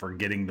Spradlin for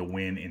getting the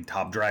win in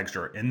top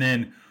dragster. And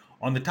then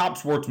on the top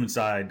sportsman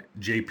side,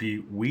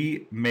 JP,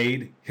 we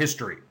made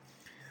history.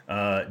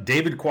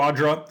 David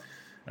Quadra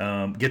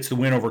gets the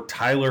win over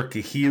Tyler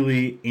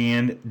Kahili,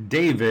 and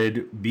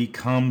David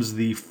becomes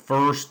the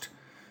first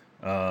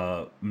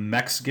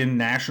Mexican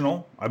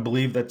national. I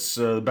believe that's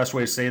the best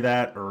way to say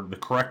that, or the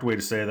correct way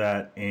to say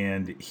that.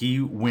 And he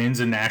wins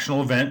a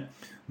national event,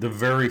 the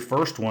very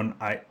first one,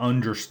 I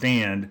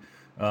understand,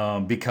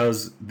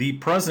 because the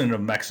president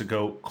of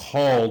Mexico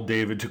called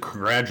David to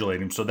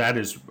congratulate him. So that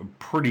is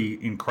pretty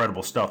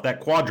incredible stuff. That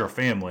Quadra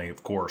family,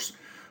 of course,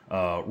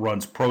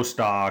 runs Pro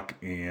Stock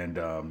and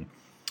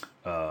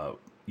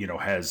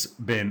has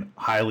been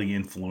highly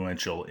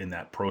influential in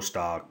that Pro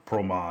Stock,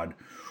 Pro Mod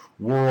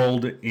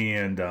world,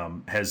 and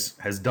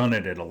has done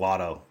it at a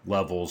lot of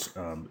levels.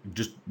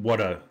 Just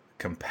what a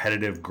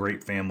competitive,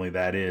 great family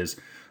that is.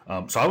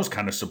 So I was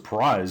kind of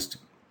surprised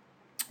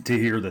to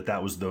hear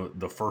that was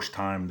the first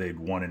time they'd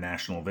won a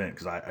national event,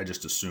 because I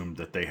just assumed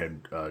that they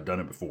had done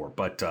it before.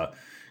 But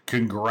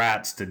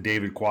congrats to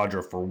David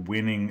Quadra for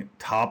winning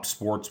top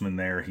sportsman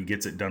there. He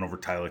gets it done over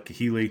Tyler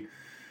Kahili,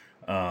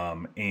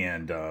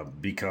 and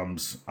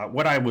becomes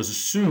what I was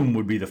assumed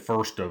would be the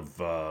first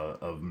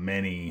of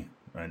many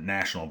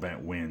national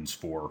event wins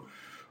for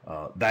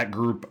that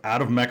group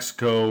out of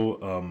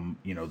Mexico.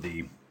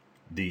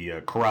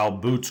 The Corral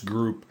Boots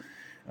group,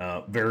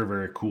 very,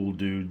 very cool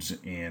dudes,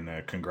 and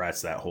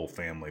congrats to that whole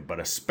family, but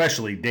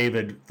especially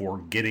David for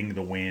getting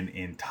the win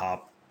in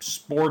top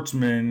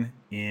sportsman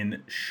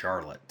in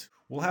Charlotte.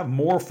 We'll have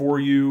more for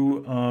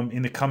you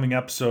in the coming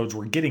episodes.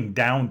 We're getting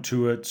down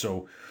to it,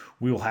 so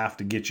we'll have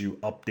to get you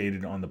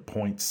updated on the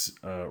points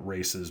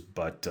races,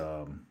 but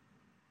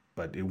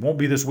it won't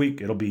be this week.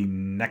 It'll be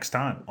next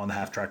time on the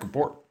Half Track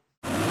Report.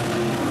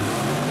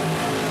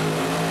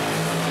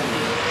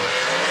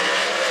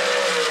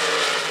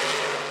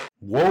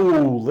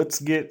 Whoa, let's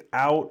get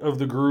out of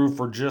the groove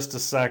for just a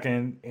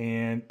second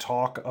and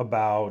talk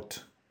about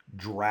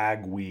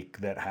Drag Week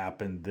that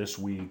happened this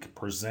week,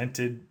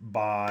 presented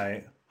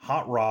by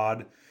Hot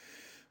Rod.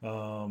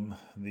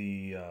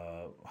 The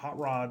Hot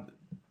Rod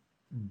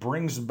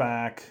brings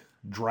back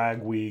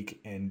Drag Week,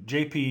 and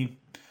JP,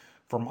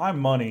 for my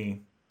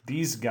money,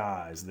 these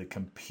guys that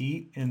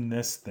compete in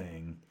this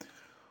thing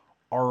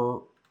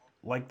are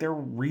like they're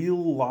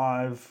real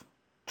live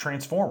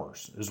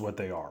transformers is what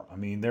they are. I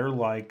mean, they're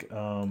like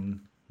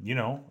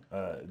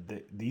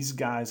these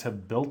guys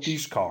have built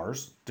these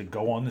cars to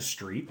go on the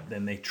street,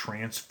 then they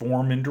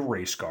transform into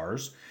race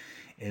cars,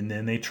 and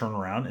then they turn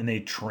around and they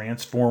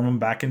transform them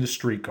back into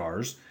street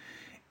cars.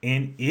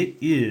 And it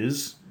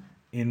is,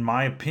 in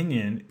my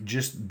opinion,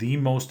 just the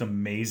most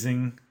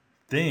amazing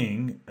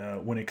thing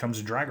when it comes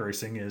to drag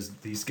racing is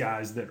these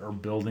guys that are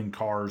building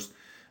cars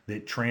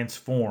that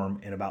transform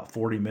in about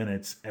 40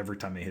 minutes every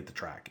time they hit the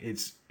track.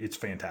 It's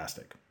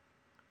fantastic.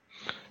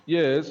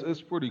 Yeah,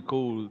 it's pretty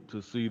cool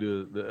to see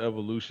the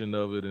evolution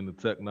of it and the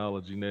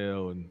technology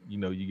now, and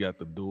you got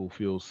the dual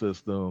fuel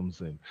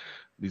systems, and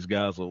these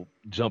guys will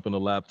jump in a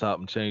laptop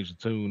and change the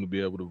tune to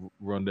be able to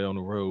run down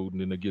the road, and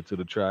then they get to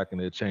the track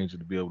and they change it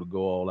to be able to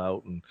go all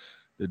out, and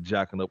they're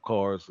jacking up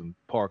cars and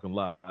parking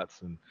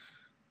lots and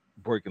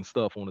breaking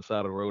stuff on the side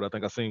of the road. I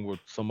think I seen where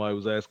somebody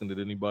was asking, did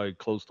anybody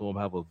close to them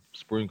have a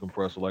spring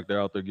compressor? Like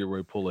they're out there getting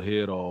ready to pull a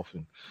head off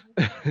and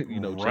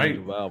change a Right.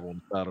 valve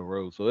on the side of the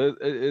road.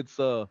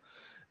 So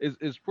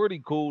it's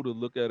pretty cool to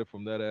look at it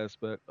from that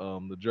aspect.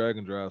 The drag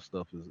and drive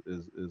stuff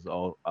is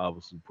all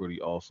obviously pretty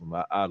awesome.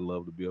 I'd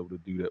love to be able to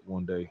do that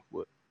one day,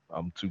 but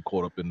I'm too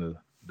caught up in the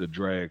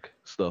drag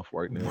stuff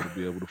right now to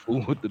be able to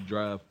fool with the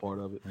drive part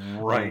of it.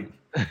 Right.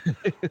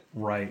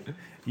 Right.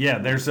 Yeah,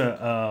 there's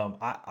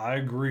I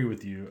agree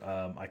with you.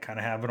 I kind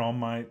of have it on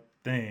my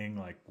thing.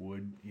 Like,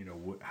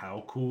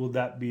 how cool would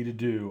that be to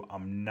do?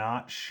 I'm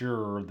not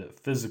sure that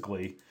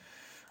physically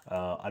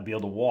I'd be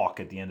able to walk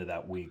at the end of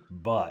that week,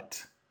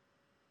 but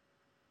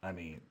I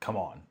mean, come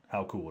on.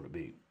 How cool would it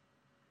be?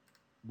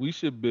 We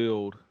should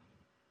build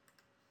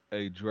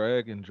a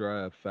drag and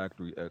drive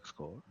factory X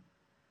car.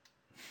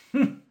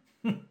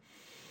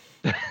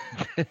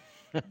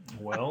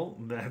 Well,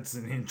 that's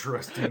an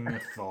interesting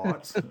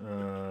thought.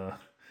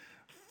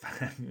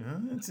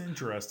 It's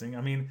interesting.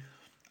 I mean,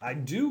 I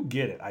do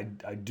get it. I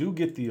do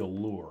get the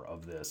allure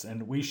of this.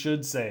 And we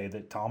should say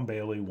that Tom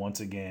Bailey, once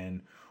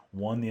again,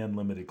 won the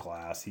unlimited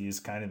class. He is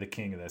kind of the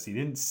king of this. He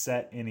didn't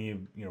set any,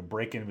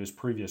 break any of his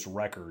previous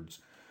records,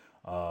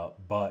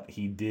 but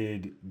he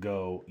did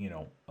go,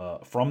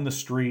 from the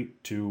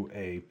street to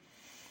a,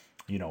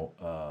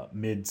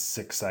 mid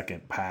 6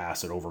 second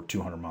pass at over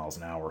 200 miles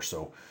an hour.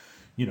 So,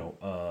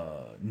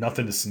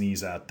 nothing to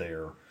sneeze at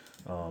there.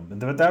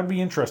 And that would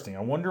be interesting.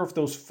 I wonder if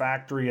those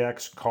Factory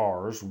X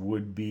cars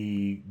would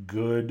be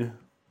good,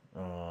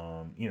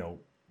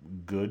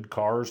 good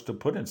cars to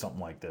put in something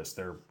like this.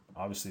 They're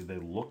obviously they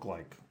look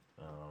like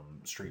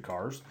street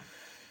cars,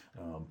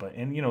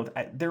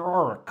 there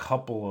are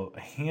a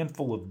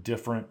handful of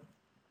different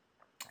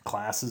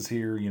classes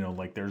here.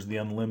 Like there's the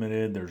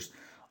unlimited, there's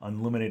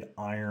unlimited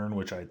iron,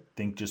 which I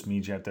think just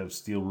means you have to have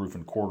steel roof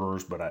and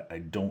quarters, but I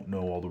don't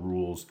know all the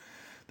rules.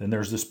 Then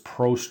there's this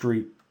Pro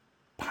Street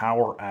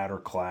Power Adder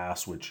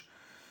class, which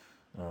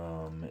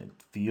it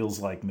feels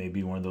like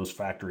maybe one of those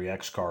Factory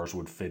X cars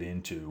would fit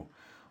into.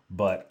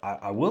 But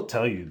I will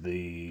tell you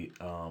the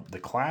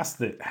class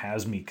that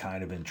has me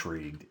kind of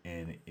intrigued,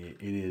 and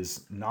it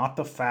is not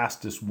the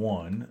fastest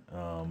one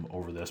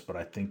over this, but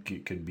I think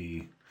it could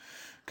be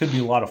a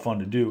lot of fun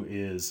to do.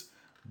 Is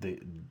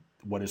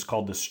what is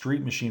called the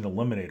Street Machine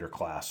Eliminator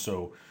class.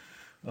 So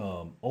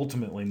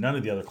ultimately, none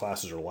of the other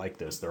classes are like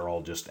this. They're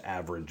all just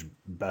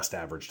best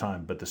average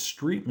time. But the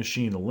Street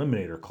Machine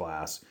Eliminator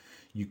class,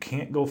 you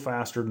can't go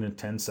faster than a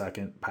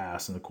 10-second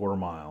pass in the quarter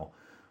mile.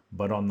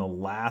 But on the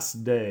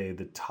last day,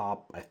 the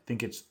top, I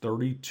think it's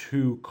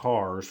 32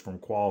 cars from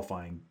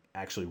qualifying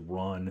actually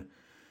run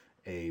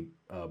a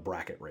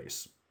bracket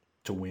race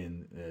to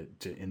win,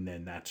 and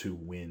then that's who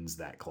wins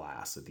that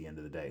class at the end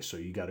of the day. So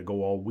you got to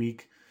go all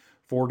week,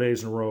 4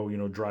 days in a row,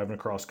 driving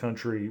across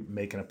country,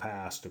 making a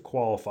pass to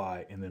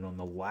qualify, and then on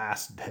the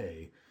last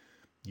day,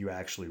 you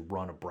actually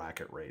run a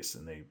bracket race.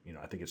 And they,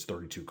 I think it's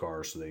 32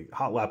 cars, so they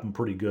hot lap them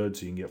pretty good,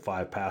 so you can get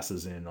 5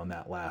 passes in on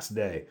that last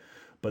day.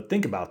 But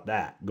think about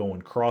that,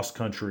 going cross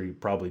country,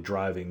 probably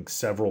driving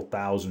several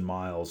thousand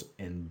miles,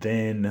 and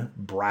then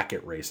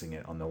bracket racing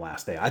it on the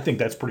last day. I think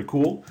that's pretty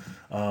cool.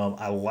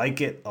 I like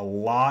it a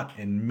lot,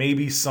 and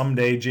maybe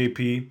someday,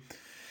 JP,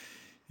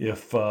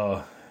 if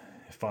I,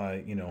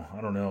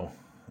 I don't know,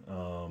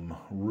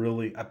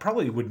 really, I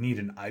probably would need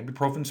an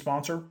ibuprofen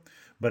sponsor.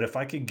 But if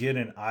I could get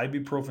an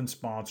ibuprofen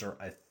sponsor,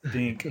 I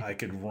think I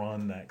could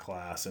run that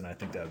class, and I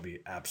think that would be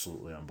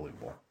absolutely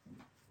unbelievable.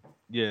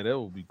 Yeah, that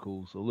would be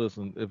cool. So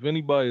listen, if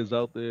anybody is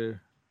out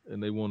there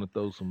and they want to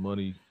throw some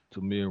money to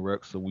me and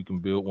Rex so we can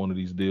build one of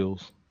these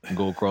deals and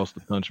go across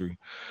the country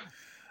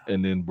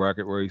and then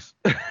bracket race,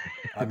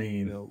 I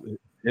mean,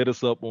 hit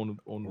us up on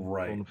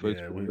right? the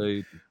Facebook Yeah,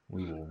 page.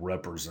 we will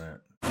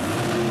represent.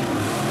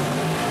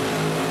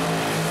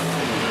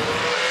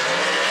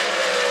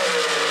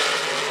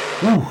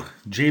 Whew.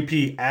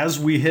 JP, as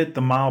we hit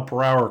the mile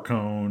per hour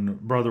cone,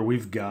 brother,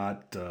 we've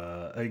got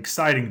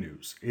exciting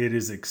news. It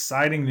is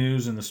exciting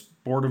news in the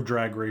sport of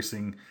drag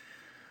racing.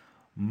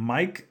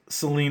 Mike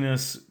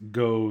Salinas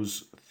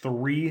goes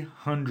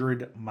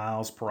 300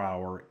 miles per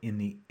hour in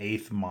the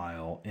 8th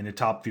mile in a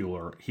top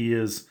fueler. He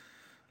is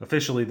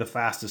officially the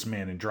fastest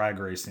man in drag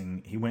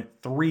racing. He went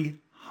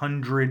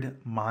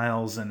 300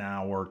 miles an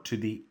hour to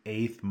the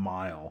 8th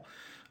mile.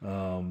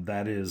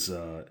 That is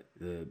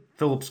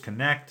Phillips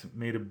Connect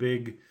made a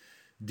big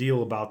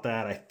deal about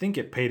that. I think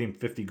it paid him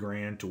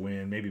 $50,000 to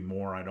win, maybe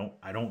more. I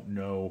don't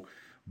know,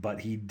 but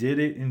he did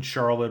it in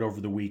Charlotte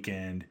over the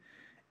weekend.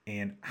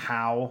 And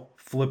how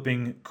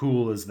flipping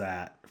cool is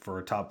that for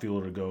a top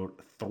fueler to go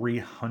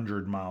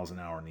 300 miles an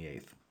hour in the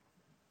 8th?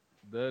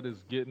 That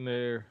is getting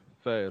there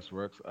fast,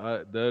 Rex.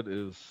 That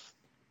is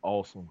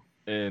awesome.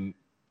 And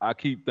I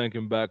keep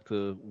thinking back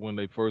to when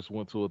they first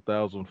went to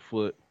 1,000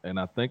 foot, and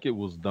I think it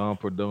was Don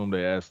Perdome.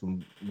 They asked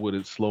him, would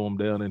it slow him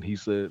down? And he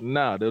said,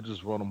 nah, they'll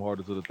just run them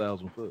harder to the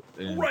 1,000 foot.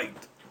 And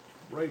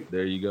Right.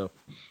 there you go.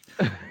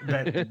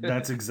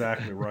 That's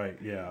exactly right.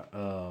 Yeah.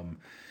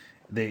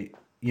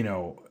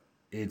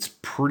 It's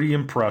pretty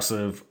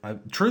impressive.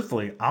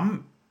 Truthfully,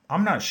 I'm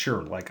not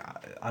sure. Like,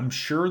 I'm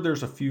sure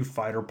there's a few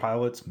fighter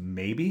pilots,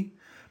 maybe,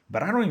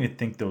 but I don't even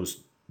think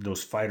those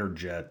fighter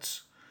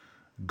jets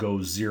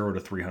go 0 to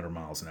 300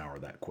 miles an hour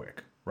that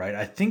quick, right?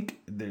 I think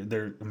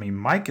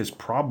Mike is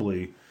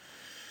probably,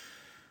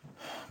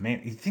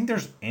 man, you think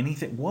there's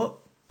anything, what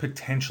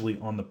potentially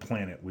on the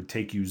planet would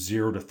take you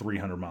 0 to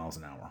 300 miles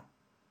an hour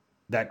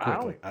that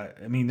quickly?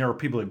 I mean, there are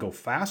people that go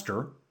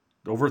faster,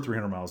 over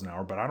 300 miles an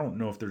hour, but I don't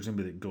know if there's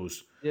anybody that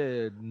goes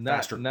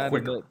faster,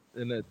 quicker.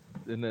 In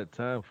that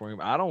time frame.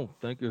 I don't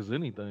think there's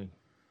anything.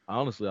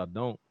 Honestly, I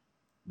don't,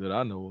 that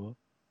I know of.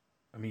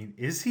 I mean,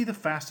 is he the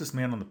fastest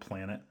man on the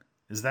planet?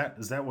 Is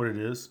that what it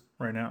is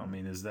right now? I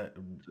mean, is that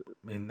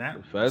in that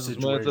the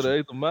fastest man to the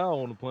 8th mile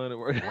on the planet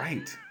right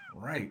now?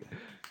 Right.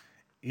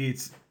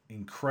 It's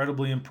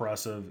incredibly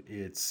impressive.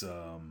 It's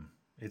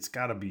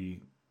got to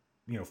be,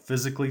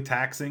 physically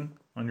taxing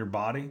on your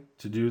body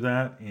to do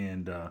that,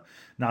 and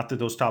not that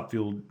those top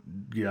field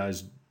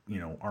guys,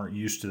 aren't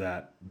used to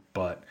that,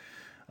 but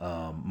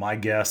my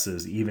guess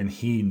is even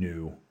he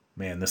knew,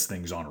 man, this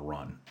thing's on a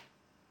run.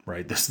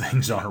 Right, this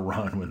thing's on a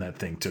run when that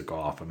thing took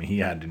off. I mean, he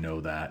had to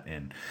know that.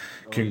 And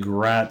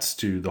congrats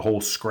to the whole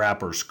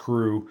Scrappers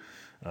crew.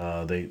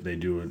 They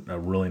do a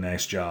really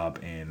nice job,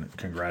 and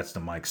congrats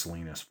to Mike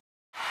Salinas.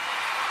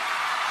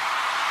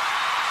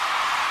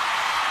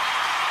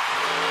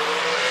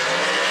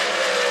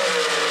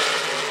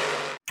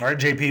 All right,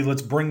 JP,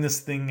 let's bring this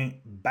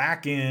thing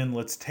back in.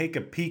 Let's take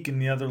a peek in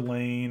the other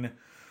lane.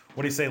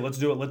 What do you say? Let's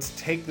do it. Let's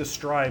take the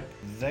stripe.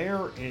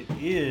 There it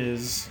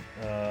is.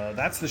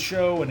 That's the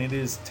show, and it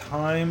is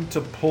time to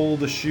pull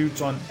the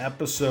chutes on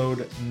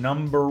episode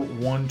number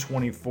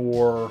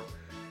 124.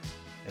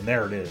 And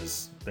there it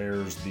is.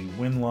 There's the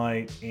wind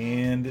light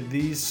and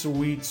the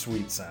sweet,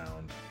 sweet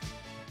sound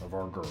of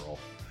our girl,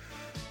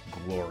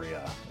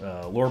 Gloria.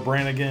 Laura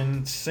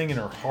Branigan singing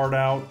her heart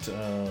out.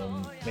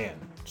 Man,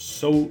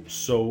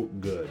 so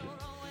good.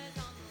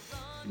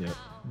 Yeah.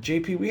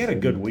 JP, we had a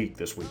good week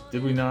this week,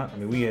 did we not? I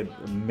mean, we had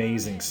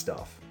amazing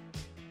stuff.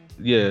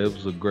 Yeah, it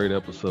was a great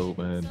episode,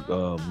 man.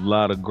 A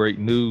lot of great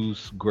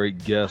news,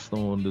 great guests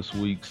on this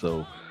week.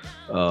 So,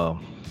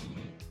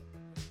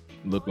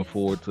 looking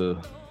forward to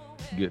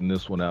getting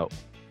this one out.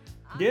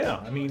 Yeah,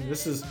 I mean,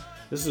 this is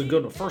a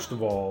good one. First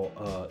of all,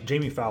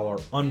 Jaime Fowler,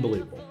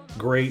 unbelievable,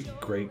 great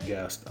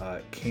guest.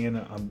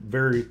 I'm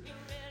very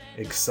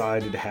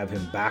excited to have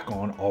him back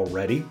on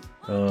already.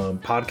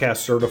 Podcast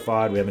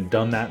certified. We haven't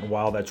done that in a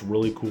while. That's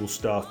really cool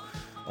stuff.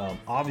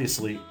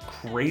 Obviously,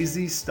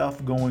 crazy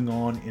stuff going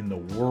on in the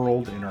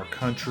world, in our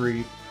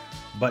country,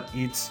 but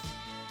it's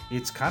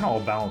kind of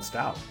all balanced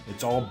out.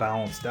 It's all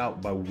balanced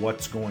out by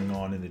what's going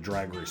on in the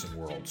drag racing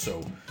world.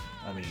 So,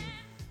 I mean,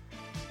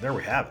 there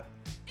we have it.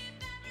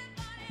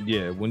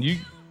 Yeah,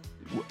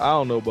 I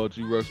don't know about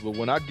you, Russ, but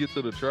when I get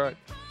to the track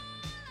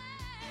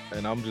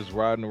and I'm just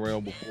riding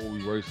around before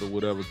we race or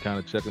whatever, kind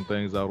of checking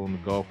things out on the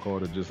golf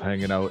cart or just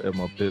hanging out at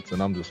my pits,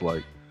 and I'm just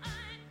like,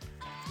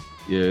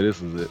 yeah,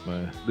 this is it,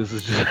 man. This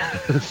is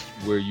just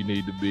where you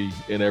need to be,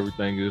 and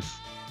everything is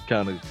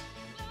kind of,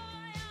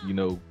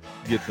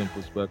 gets in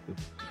perspective.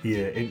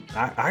 Yeah,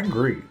 I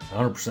agree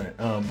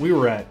 100%. We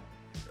were at,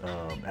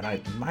 and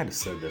I might have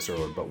said this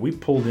earlier, but we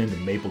pulled into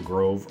Maple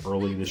Grove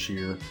early this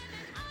year,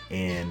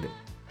 and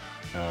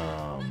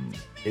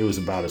it was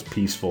about as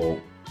peaceful,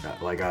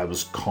 like I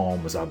was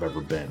calm as I've ever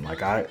been.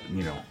 Like I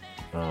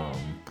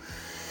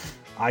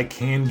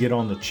can get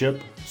on the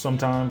chip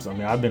sometimes. I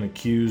mean, I've been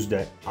accused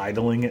at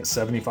idling at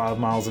 75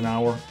 miles an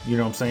hour, you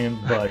know what I'm saying?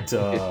 But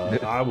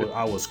I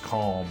was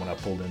calm when I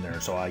pulled in there,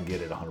 so I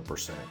get it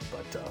 100%.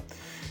 But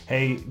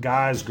hey,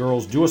 guys,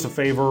 girls, do us a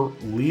favor.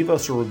 Leave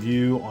us a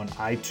review on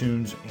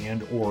iTunes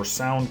and or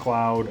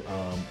SoundCloud.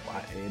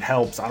 It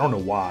helps. I don't know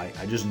why.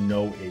 I just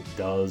know it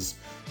does.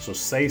 So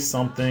say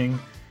something.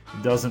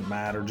 Doesn't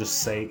matter. Just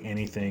say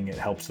anything. It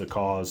helps the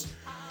cause.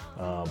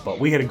 But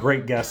we had a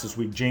great guest this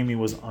week. Jamie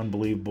was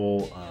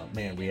unbelievable.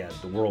 Man, we had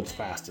the world's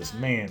fastest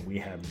man. We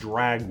have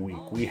drag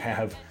week. We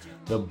have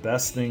the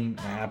best thing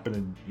that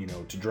happened,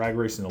 to drag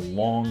racing in a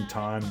long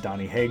time.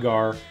 Donnie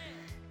Hagar.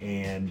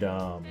 And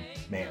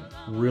man,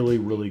 really,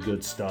 really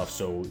good stuff.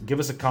 So give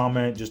us a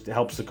comment. Just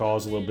helps the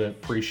cause a little bit.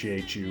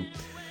 Appreciate you.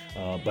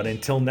 But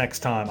until next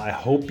time, I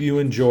hope you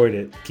enjoyed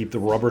it. Keep the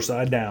rubber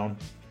side down.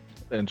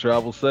 And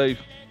travel safe.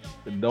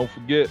 And don't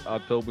forget,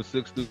 October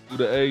 6th through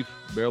the 8th,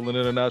 Maryland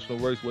International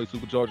Raceway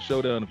Supercharger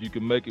Showdown. If you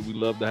can make it, we'd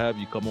love to have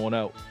you. Come on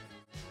out.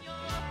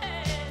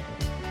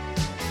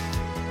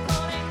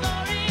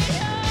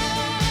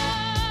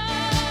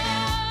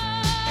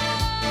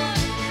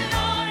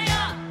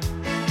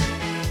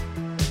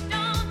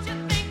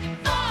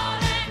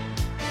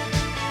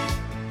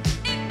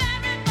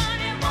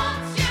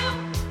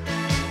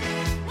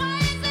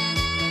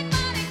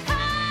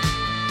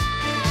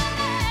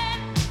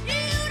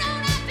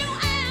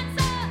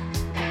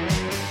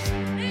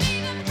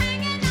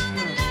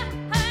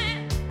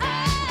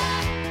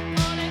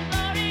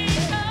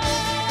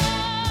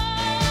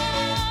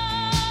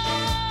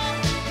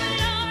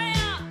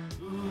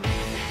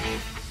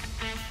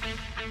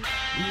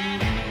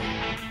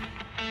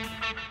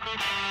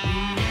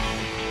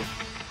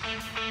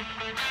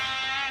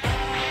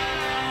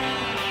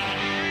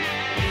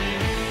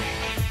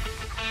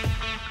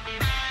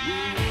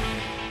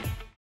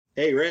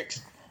 Hey,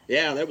 Rex.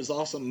 Yeah, that was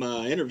awesome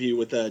interview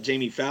with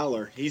Jaime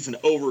Fowler. He's an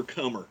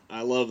overcomer.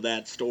 I love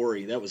that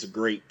story. That was a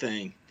great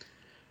thing.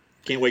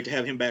 Can't wait to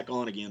have him back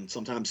on again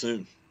sometime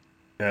soon.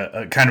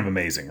 Kind of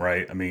amazing,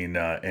 right? I mean,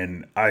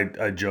 and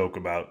I joke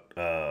about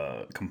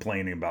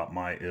complaining about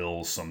my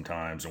ills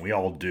sometimes, and we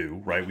all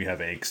do, right? We have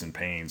aches and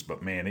pains,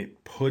 but man,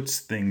 it puts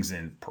things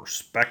in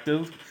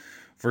perspective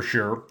for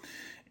sure.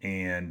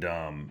 And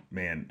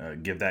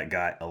give that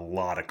guy a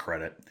lot of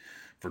credit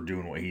for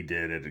doing what he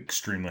did at an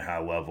extremely high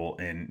level.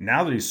 And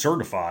now that he's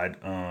certified,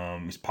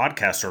 he's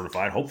podcast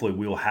certified, hopefully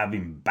we'll have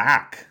him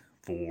back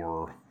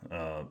for,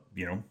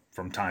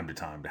 from time to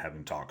time to have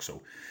him talk.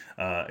 So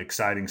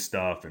exciting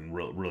stuff and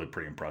really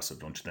pretty impressive,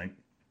 don't you think?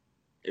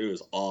 It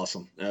was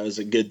awesome. That was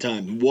a good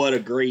time. What a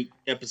great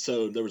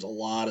episode. There was a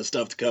lot of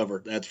stuff to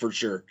cover. That's for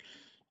sure.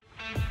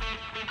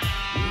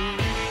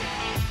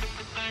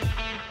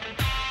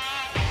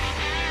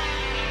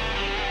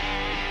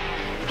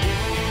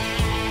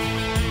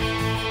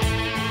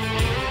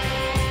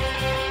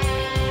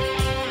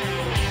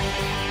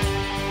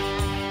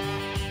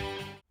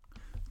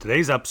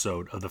 Today's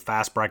episode of the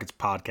Fast Brackets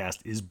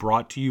podcast is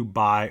brought to you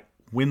by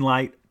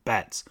Winlight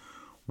Bets.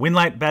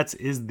 Winlight Bets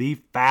is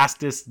the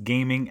fastest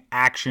gaming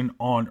action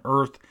on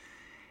earth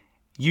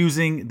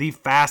using the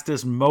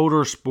fastest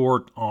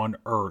motorsport on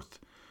earth.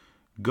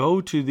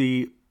 Go to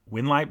the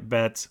Winlight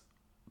Bets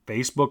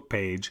Facebook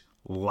page,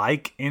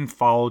 like and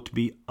follow to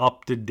be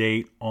up to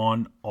date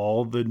on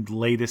all the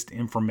latest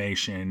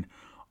information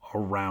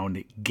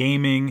around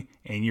gaming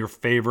and your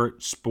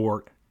favorite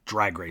sport,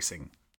 drag racing.